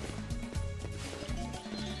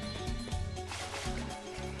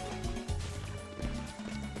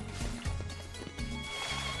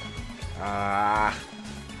 Ah.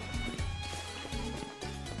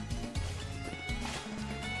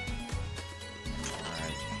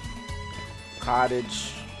 Alright.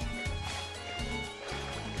 Cottage.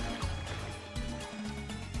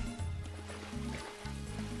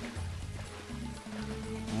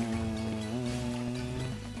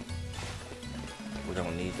 We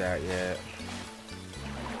don't need that yet.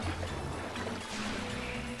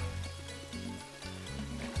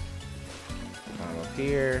 Climb up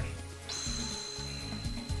here.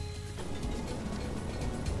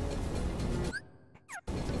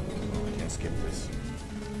 Can't skip this.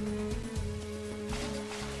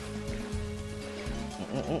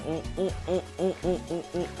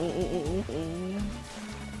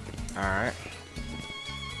 Alright.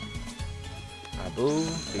 Abu,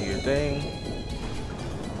 do your thing.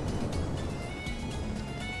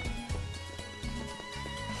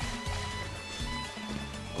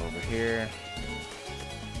 Over here.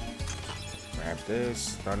 Grab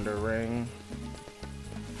this, Thunder Ring.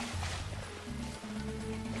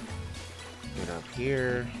 Get up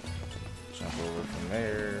here. Jump over from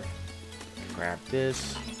there. Grab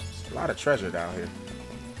this. There's a lot of treasure down here.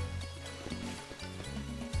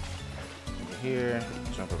 Over here.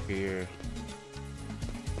 Jump up here.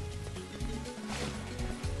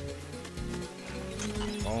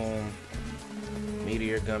 Boom.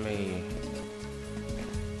 Meteor Gummy.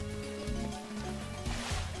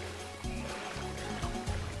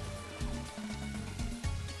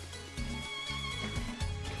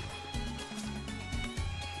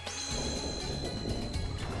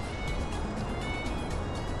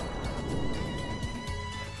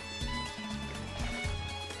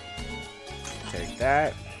 Take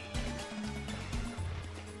that.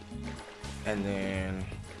 And then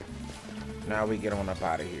now we get on up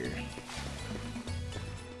out of here.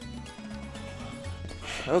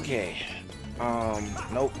 Okay.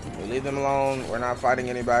 Nope. We leave them alone. We're not fighting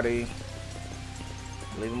anybody.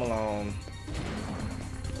 Leave them alone.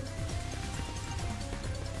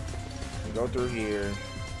 We go through here.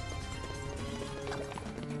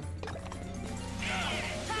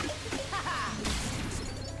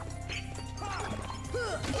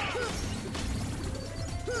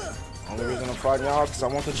 Only reason I'm fighting y'all is because I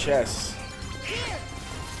want the chest.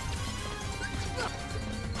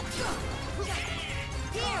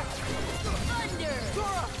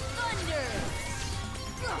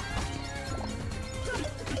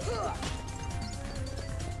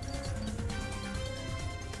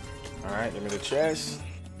 Alright, give me the chest.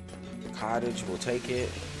 Cottage, we'll take it.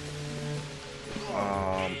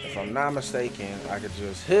 If I'm not mistaken, I could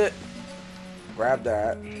just grab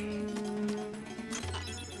that.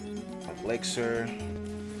 Elixir.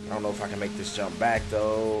 I don't know if I can make this jump back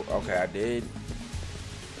though. Okay, I did.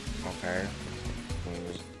 Okay.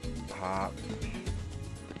 Hop.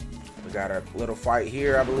 We got a little fight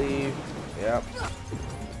here, I believe. Yep.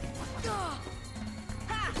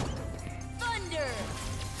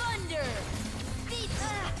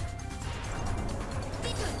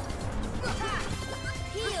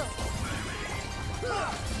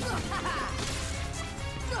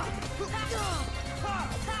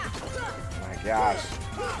 My gosh.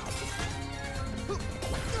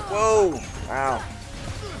 Whoa! Ow.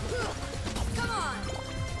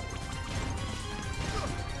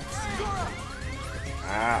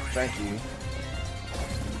 Ah, thank you.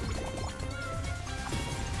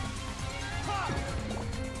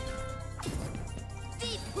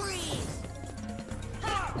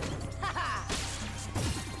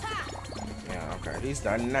 Yeah, okay, he's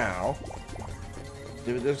done now.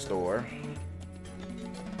 Through this door.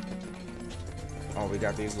 Oh, we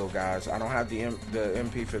got these little guys. I don't have the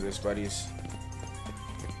MP for this, buddies.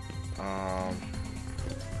 I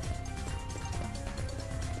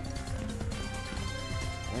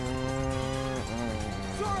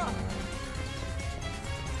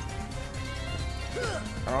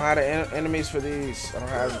don't have the enemies for these. I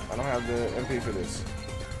don't have the MP for this.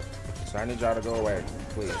 So I need y'all to go away,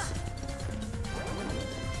 please.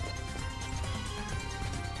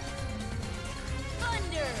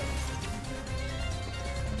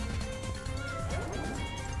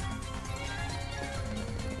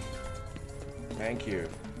 Thank you.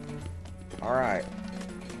 All right.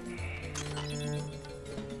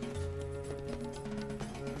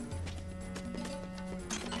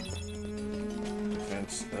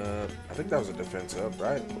 Defense up. I think that was a defense up,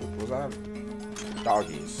 right? Was I?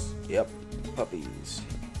 Doggies. Yep. Puppies.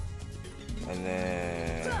 And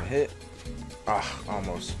then hit. Ah,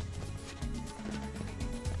 almost.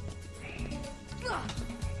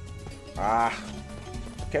 Ah.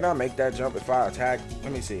 Can I make that jump if I attack?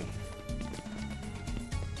 Let me see.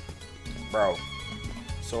 Bro,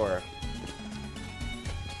 Sora.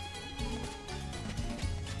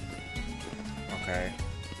 Okay.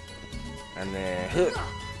 And then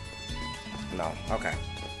no, okay.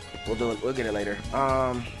 We'll do it. We'll get it later.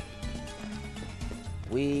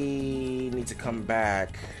 We need to come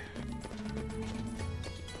back.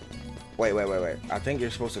 Wait. I think you're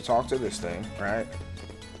supposed to talk to this thing, right?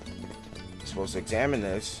 You're supposed to examine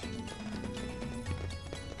this.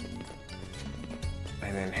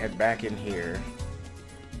 And then head back in here.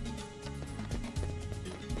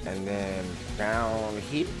 And then down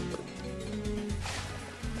here.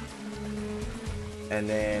 And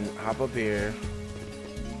then hop up here.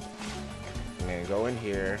 And then go in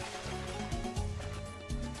here.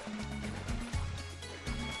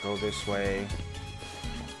 Go this way.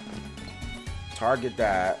 Target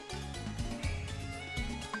that.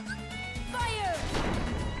 Fire!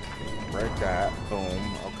 Break that.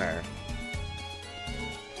 Boom. Okay.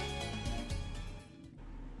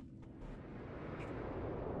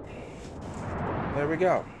 There we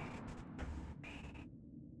go.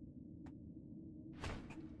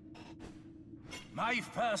 My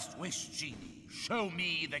first wish, Genie. Show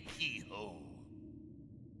me the keyhole.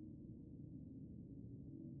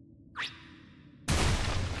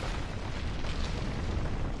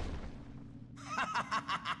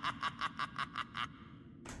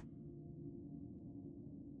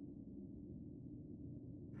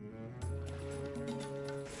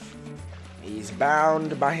 He's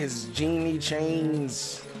bound by his genie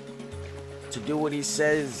chains to do what he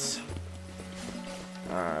says.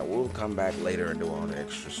 Alright, we'll come back later and do all the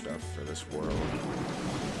extra stuff for this world.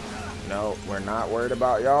 No, we're not worried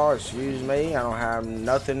about y'all. Excuse me. I don't have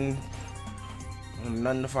nothing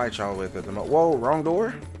to fight y'all with at the moment. Whoa, wrong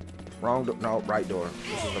door? Wrong door. No, right door.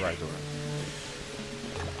 This is the right door.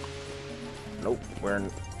 Nope,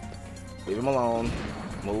 leave him alone.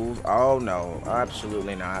 Move. Oh no,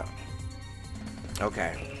 absolutely not.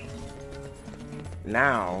 Okay.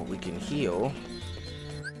 Now we can heal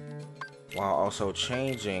while also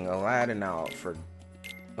changing Aladdin out for,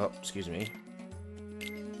 oh, excuse me.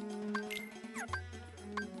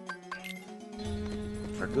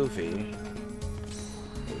 For Goofy.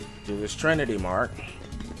 Do this Trinity mark.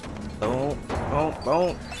 Boom, boom,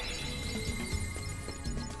 boom.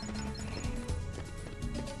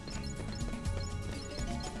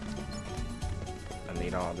 I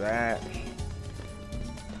need all that.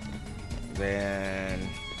 Then,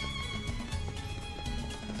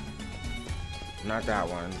 not that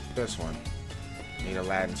one, this one. Need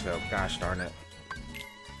Aladdin's help. Gosh darn it.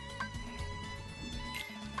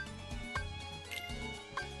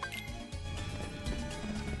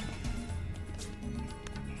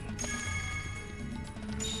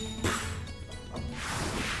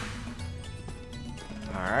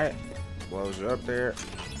 Alright, blows you up there.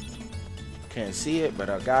 Can't see it, but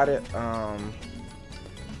I got it.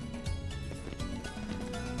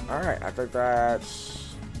 Alright, I think that's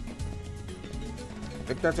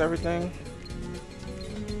everything.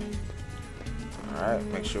 Alright,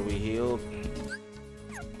 make sure we healed.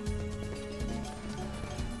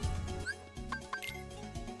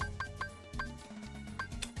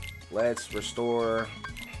 Let's restore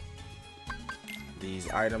these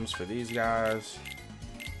items for these guys.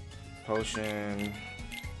 Potion.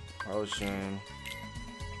 Potion.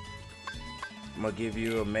 I'm gonna give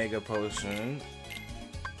you a mega potion.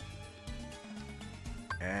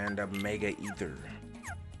 And a mega ether.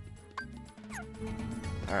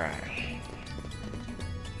 Alright.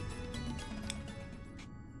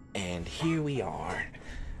 And here we are.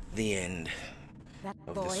 The end That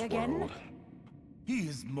of boy this again? world. He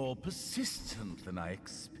is more persistent than I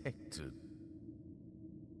expected.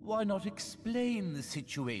 Why not explain the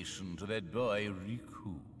situation to that boy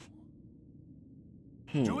Riku?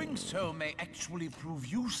 Doing so may actually prove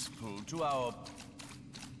useful to our...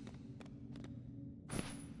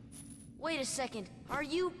 Wait a second. Are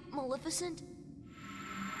you Maleficent?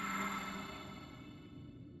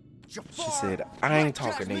 She said, I ain't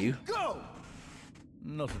talking to you. Go!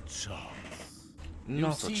 Not a chance. Not you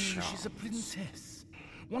a see, chance. she's a princess.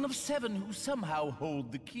 One of 7 who somehow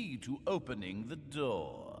hold the key to opening the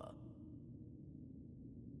door.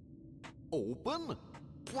 Open?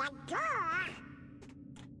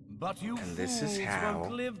 But you And this is fools how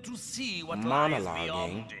won't live to see what lies monologuing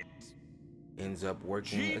beyond it. ends up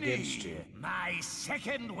working Genie, against you. my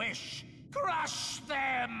second wish, crush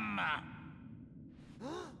them!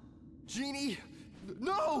 Genie,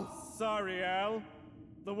 no! Sorry, Al.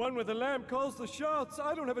 The one with the lamp calls the shots.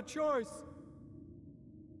 I don't have a choice.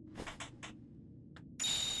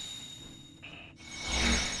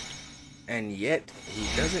 And yet, he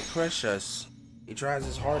doesn't crush us. He tries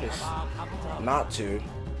his hardest not to.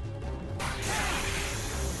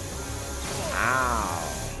 Ow.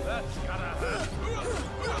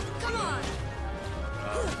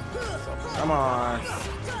 Come on.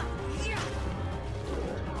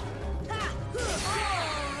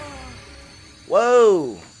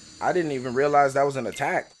 Whoa! I didn't even realize that was an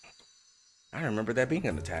attack. I didn't remember that being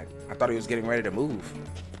an attack. I thought he was getting ready to move.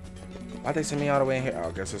 Why'd they send me all the way in here? Oh,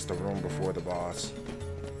 I guess it's the room before the boss.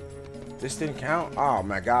 This didn't count? Oh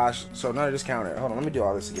my gosh. So none of this counted. Hold on, let me do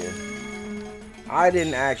all this again. I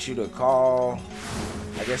didn't ask you to call.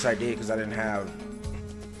 I guess I did because I didn't have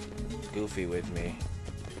Goofy with me.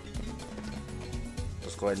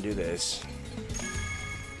 Let's go ahead and do this.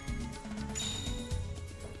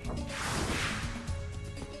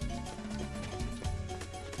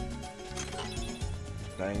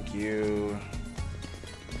 Thank you.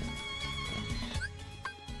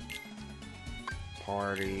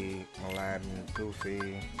 Party, Aladdin,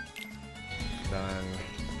 Goofy. Done.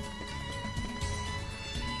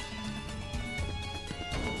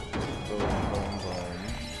 Boom, boom, boom.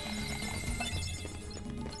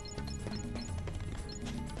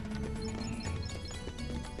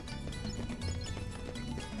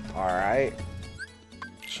 Alright.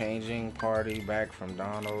 Changing party back from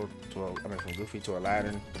Donald to, from Goofy to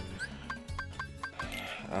Aladdin.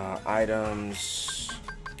 Items.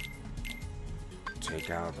 Take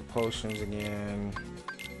out the potions again.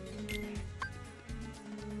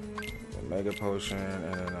 The mega potion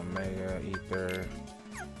and then a mega ether.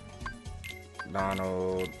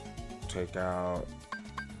 Donald. Take out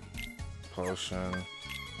potion.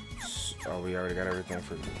 Oh, we already got everything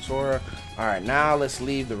for Sora. Alright, now let's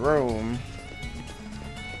leave the room.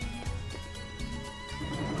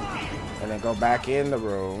 And then go back in the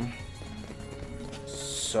room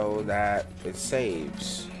so that it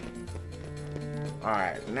saves.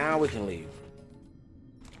 Alright, now we can leave.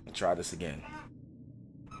 try this again.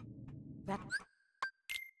 That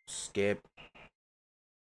Skip.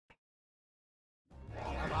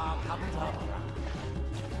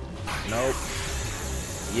 Nope.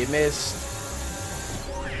 You missed.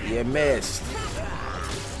 You missed.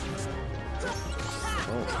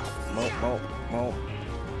 Mo.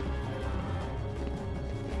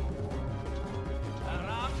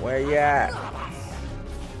 Where you at?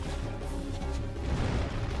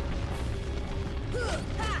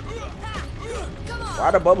 Why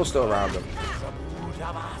the bubble still around him?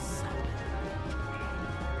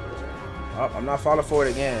 Oh, I'm not falling for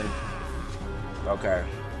it again. Okay.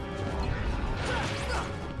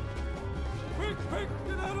 Quick,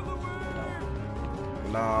 get out of the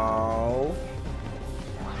way! No.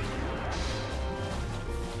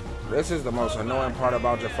 This is the most annoying part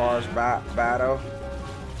about Jafar's battle.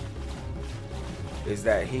 Is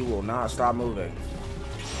that he will not stop moving.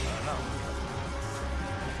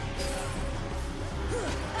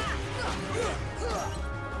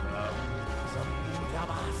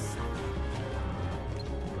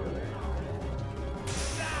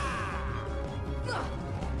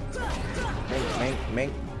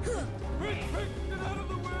 Mink. Quick, get out of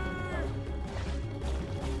the way!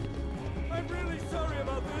 I'm really sorry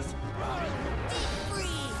about this. Run!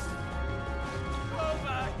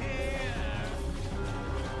 Over here!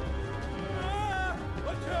 Ah!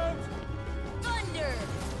 Watch out! Thunder!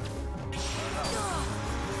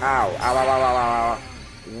 Ow.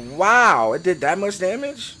 Wow, it did that much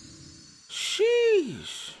damage?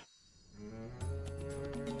 Sheesh.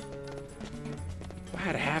 I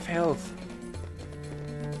had half health.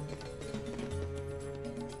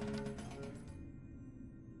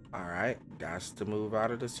 Alright, got to move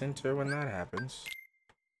out of the center when that happens.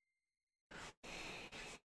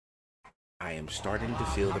 I am starting to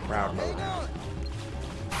feel the proud mode now.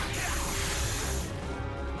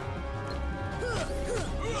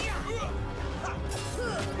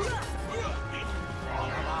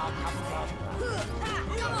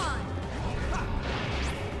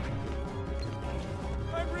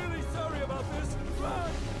 I'm really sorry about this.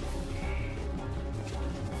 Run!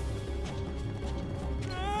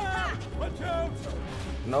 Ah! Watch out!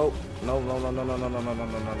 Nope. No. Move.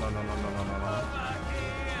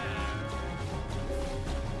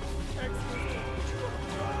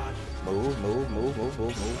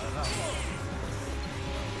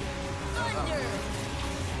 Thunder!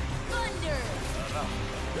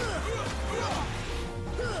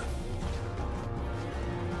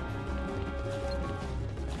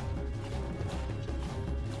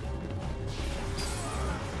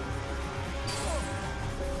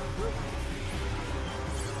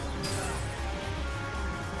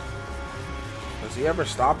 Does he ever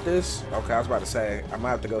stop this? Okay, I was about to say, I might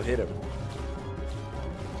have to go hit him.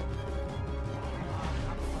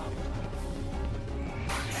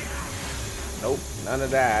 Nope, none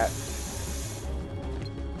of that.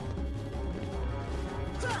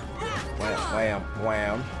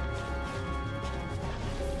 Wham.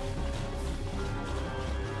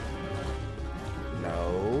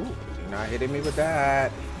 No, you're not hitting me with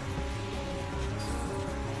that.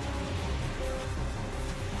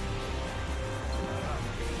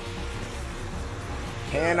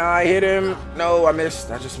 Can I hit him? No, I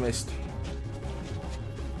missed. I just missed.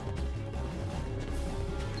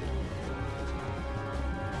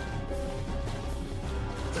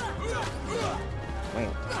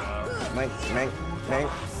 Mank.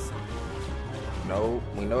 No,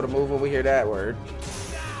 we know the move when we hear that word.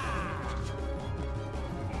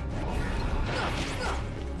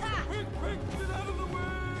 Quick, get out of the way!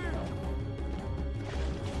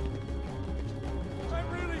 I'm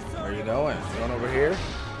really sorry. Where you going? You going over here?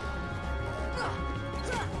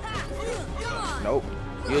 Nope.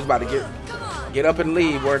 You was about to get up and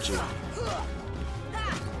leave, weren't you?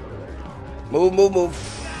 Move.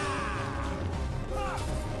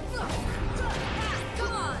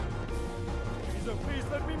 Please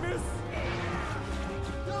let me miss.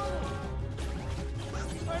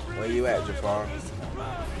 Where you at, Jafar?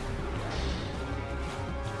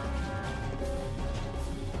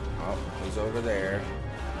 Oh, he's over there.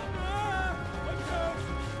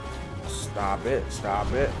 Stop it.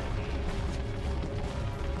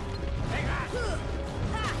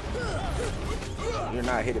 You're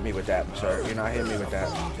not hitting me with that, sir. You're not hitting me with that.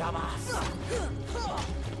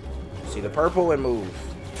 See the purple and move.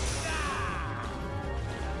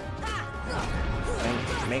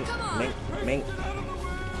 Mink.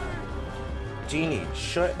 Genie,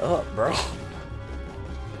 shut up, bro.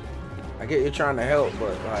 I get you're trying to help,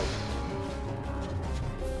 but like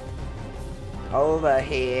over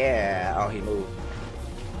here. Oh, he moved.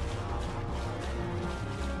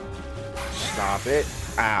 Stop it.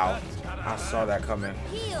 Ow. I saw that coming.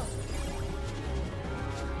 Heal.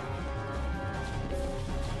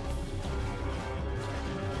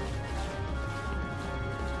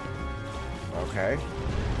 Okay.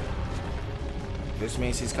 This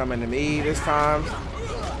means he's coming to me this time.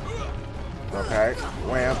 Okay.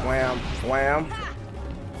 Wham, wham, wham.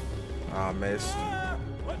 I missed.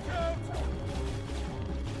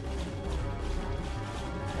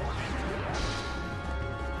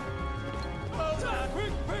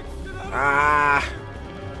 Ah.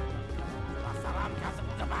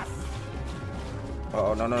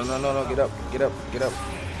 Oh, no, no, no, no, no. Get up, get up, get up.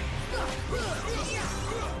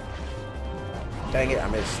 Dang it, I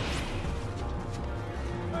missed.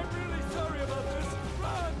 I'm really sorry about this.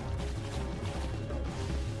 Run!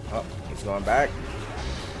 Oh, he's going back.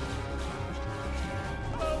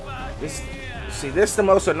 This, see, this is the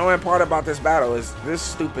most annoying part about this battle is this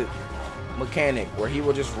stupid mechanic where he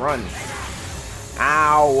will just run.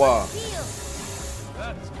 Ow!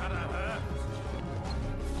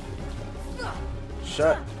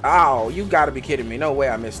 Shut. Ow! You gotta be kidding me. No way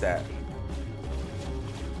I missed that.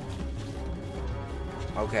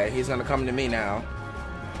 Okay, he's gonna come to me now.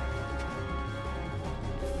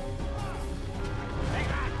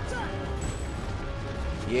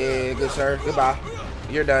 Yeah, good sir. Goodbye.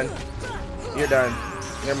 You're done. You're done.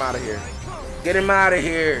 Get him out of here. Get him out of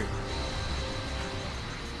here.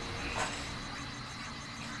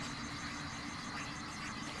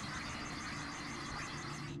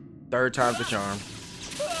 Third time's the charm.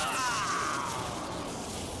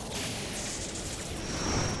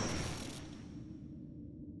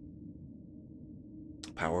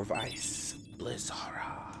 Power of Ice.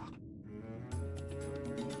 Blizzara.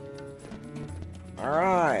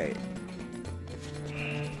 Alright.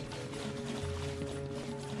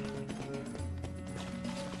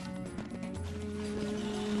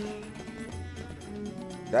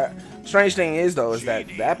 That strange thing is though is that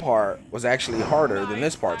that part was actually harder than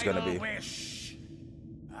this part's gonna be.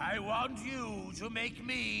 I want you to make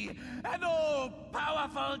me an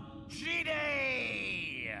all-powerful genie.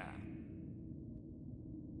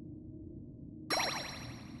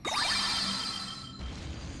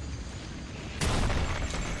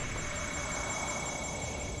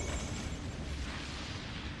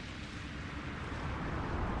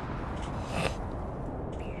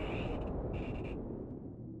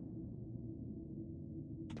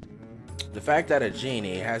 The fact that a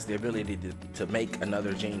genie has the ability to make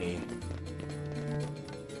another genie.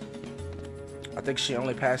 I think she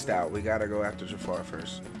only passed out. We gotta go after Jafar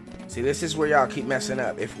first. See, this is where y'all keep messing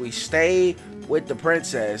up. If we stay with the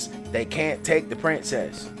princess, they can't take the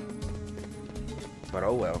princess. But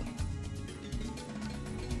oh well.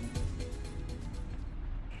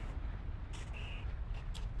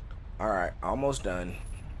 Alright, almost done.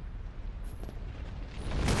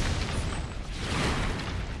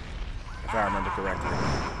 If I remember correctly.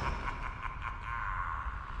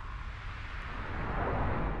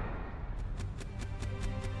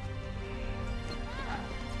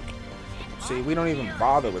 See, we don't even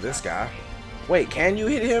bother with this guy. Wait, can you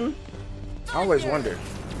hit him? I always wonder.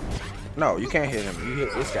 No, you can't hit him. You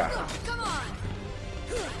hit this guy.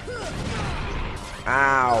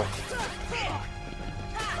 Ow.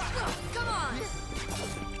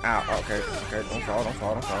 Ow. Okay. Okay. Don't fall. Don't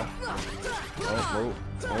fall. Don't fall.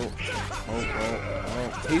 Oh, oh,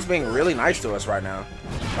 oh. He's being really nice to us right now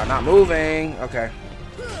by not moving. Okay.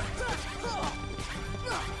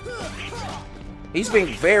 He's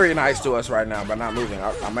being very nice to us right now by not moving.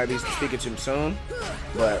 I might be speaking to him soon,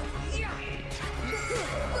 but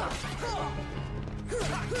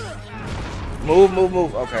move, move,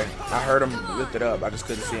 move. Okay, I heard him lift it up. I just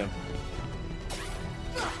couldn't see him.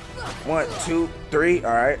 1, 2, 3.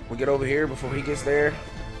 All right, we'll get over here before he gets there.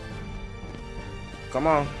 Come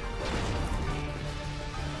on.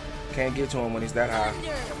 Can't get to him when he's that high.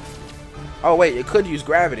 Oh wait, it could use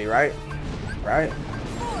gravity, right? Right?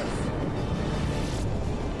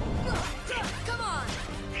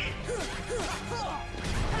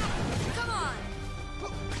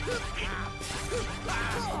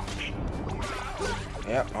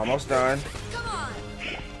 Yep, almost done.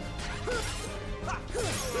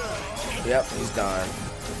 Yep, he's done.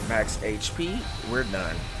 Max HP, we're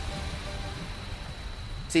done.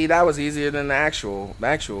 See, that was easier than the actual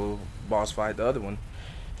boss fight, the other one.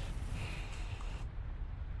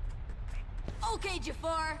 Okay,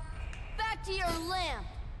 Jafar, back to your lamp.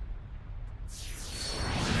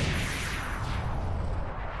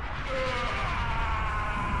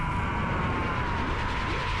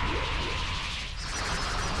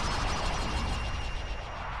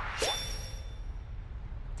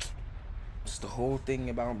 It's the whole thing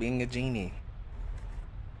about being a genie.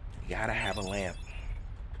 Gotta have a lamp.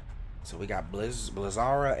 So we got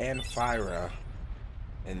Blizzara and Fyra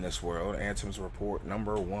in this world. Anthem's report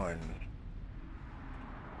number 1.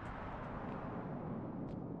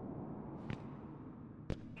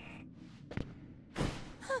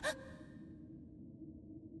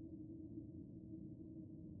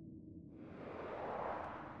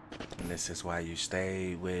 And this is why you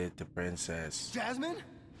stay with the princess. Jasmine?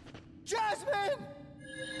 Jasmine!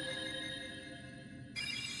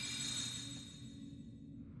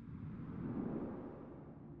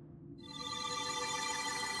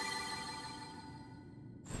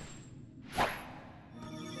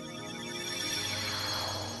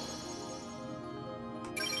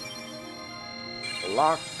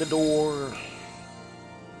 Lock the door.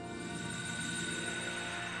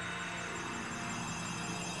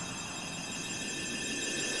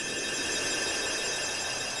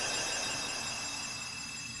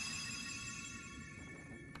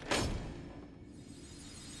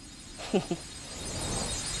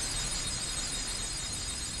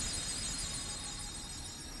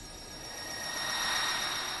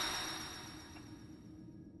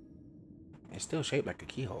 It's still shaped like a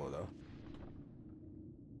keyhole, though.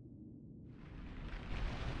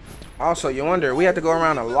 Also, you wonder, we had to go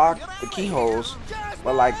around and lock the keyholes,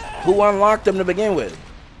 but like, who unlocked them to begin with?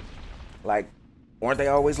 Like, weren't they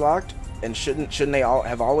always locked? And shouldn't they all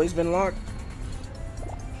have always been locked?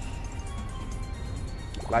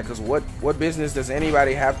 Like, cause what business does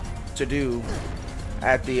anybody have to do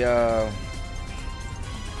at the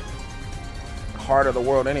heart of the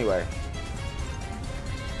world anyway?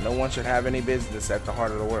 No one should have any business at the heart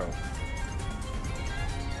of the world.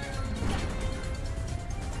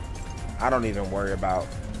 I don't even worry about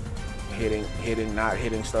not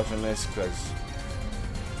hitting stuff in this, because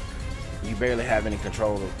you barely have any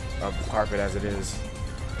control of the carpet as it is.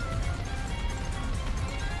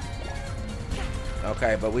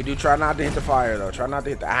 Okay, but we do try not to hit the fire, though. Try not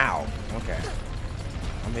to hit the... Ow! Okay.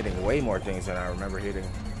 I'm hitting way more things than I remember hitting.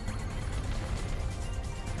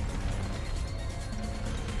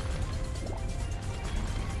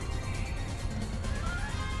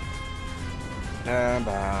 Bam,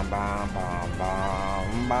 bam, bam, bam,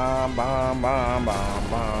 bam, bam, bam, bam, bam,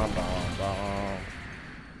 bam, bam.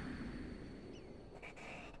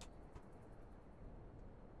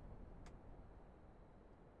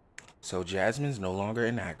 So Jasmine's no longer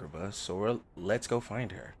in Agrabah, so let's go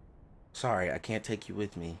find her. Sorry, I can't take you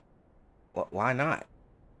with me. Why not?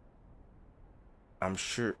 I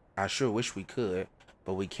sure wish we could,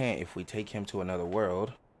 but we can't. If we take him to another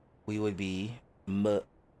world, we would be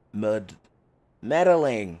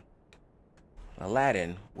meddling.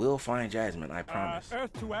 Aladdin, we'll find Jasmine, I promise.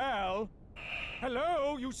 Earth to Al.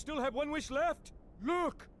 Hello, you still have one wish left.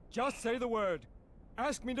 Look, just say the word.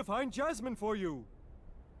 Ask me to find Jasmine for you.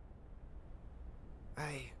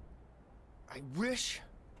 I wish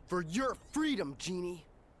for your freedom, Genie.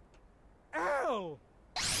 Al!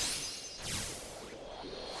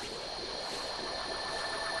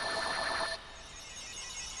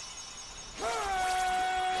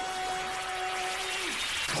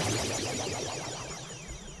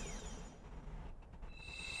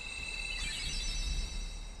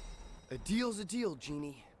 A deal's a deal,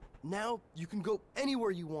 Genie. Now you can go anywhere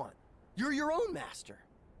you want. You're your own master.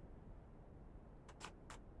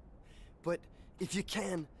 But if you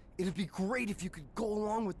can, it'd be great if you could go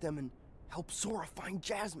along with them and help Sora find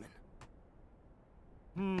Jasmine.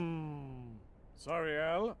 Sorry,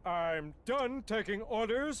 Al. I'm done taking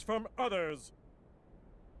orders from others.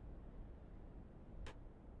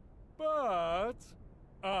 But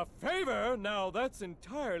a favor? Now that's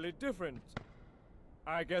entirely different.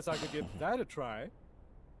 I guess I could give that a try.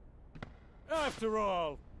 After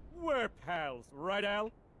all, we're pals, right,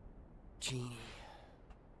 Al? Genie.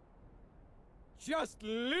 Just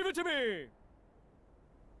leave it to me!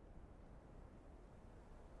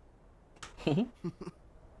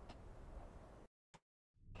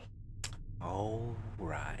 All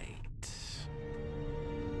right.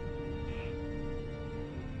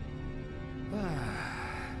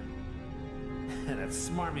 That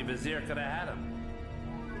smarmy vizier could have had him.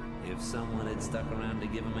 If someone had stuck around to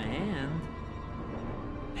give him a hand.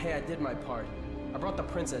 Hey, I did my part. I brought the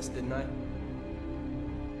princess, didn't I?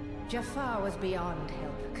 Jafar was beyond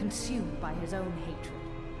help, consumed by his own hatred.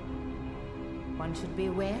 One should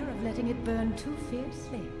beware of letting it burn too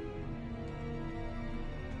fiercely.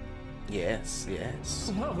 Yes,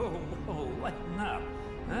 yes. Whoa, whoa, whoa, lighten up.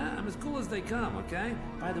 Huh? I'm as cool as they come, okay?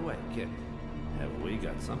 By the way, kid, have we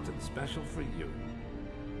got something special for you?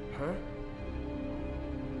 Huh?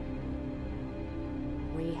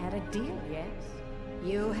 We had a deal, yes?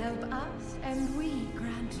 You help us, and we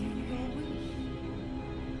grant you your wish.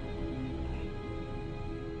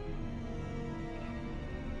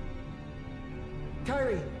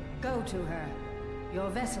 Kyrie! Go to her. Your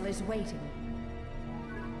vessel is waiting.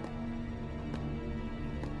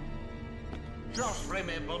 Just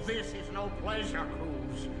remember, this is no pleasure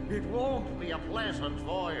cruise. It won't be a pleasant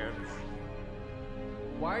voyage.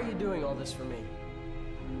 Why are you doing all this for me?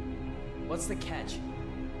 What's the catch?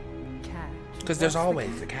 Catch? Because there's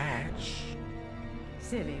always a catch.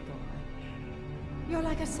 Silly boy. You're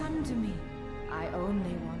like a son to me. I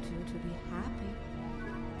only want you to be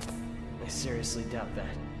happy. I seriously doubt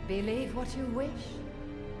that. Believe what you wish.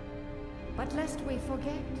 But lest we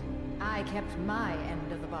forget, I kept my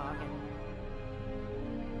end of the bargain.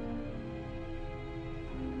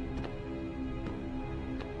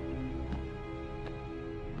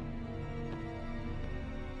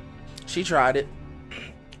 She tried it.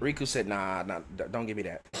 Riku said, nah, don't give me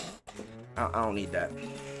that. I don't need that.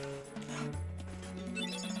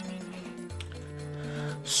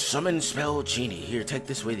 Summon spell genie. Here, take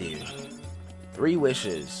this with you. 3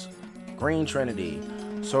 wishes. Green Trinity.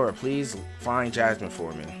 Sora, please find Jasmine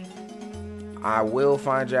for me. I will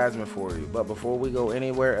find Jasmine for you, but before we go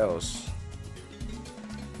anywhere else,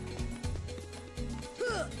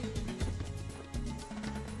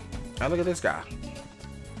 now look at this guy.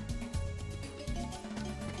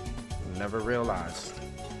 Never realized.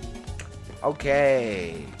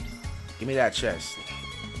 Okay, give me that chest.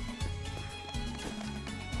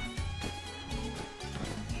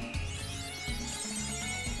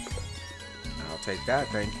 I'll take that,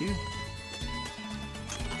 thank you.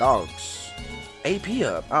 Dogs. AP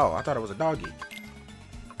up. Oh, I thought it was a doggy.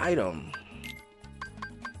 Item.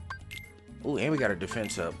 Ooh, and we got a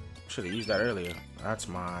defense up. Should have used that earlier. That's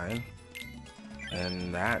mine.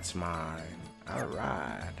 And that's mine.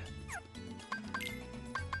 Alright.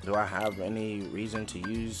 Do I have any reason to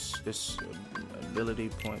use this ability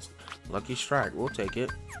points? Lucky Strike, we'll take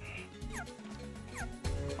it.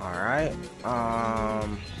 Alright.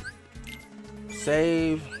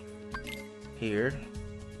 Save here.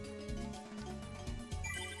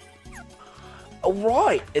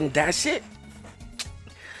 Alright, and that's it.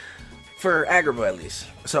 For Agrabah at least.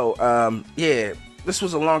 So, yeah. This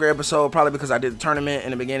was a longer episode, probably because I did the tournament in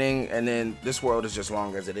the beginning, and then this world is just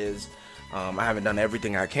long as it is. I haven't done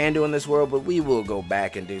everything I can do in this world, but we will go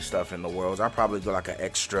back and do stuff in the worlds. I'll probably do like an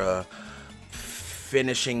extra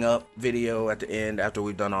finishing up video at the end after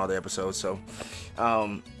we've done all the episodes. So,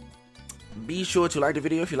 be sure to like the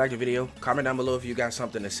video if you like the video. Comment down below if you got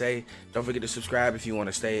something to say. Don't forget to subscribe if you want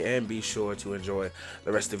to stay, and be sure to enjoy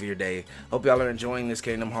the rest of your day. Hope y'all are enjoying this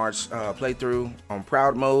Kingdom Hearts playthrough on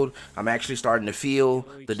proud mode. I'm actually starting to feel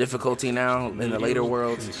the difficulty now in the later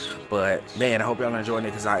worlds, but man, I hope y'all are enjoying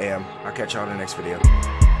it because I am. I'll catch y'all in the next video.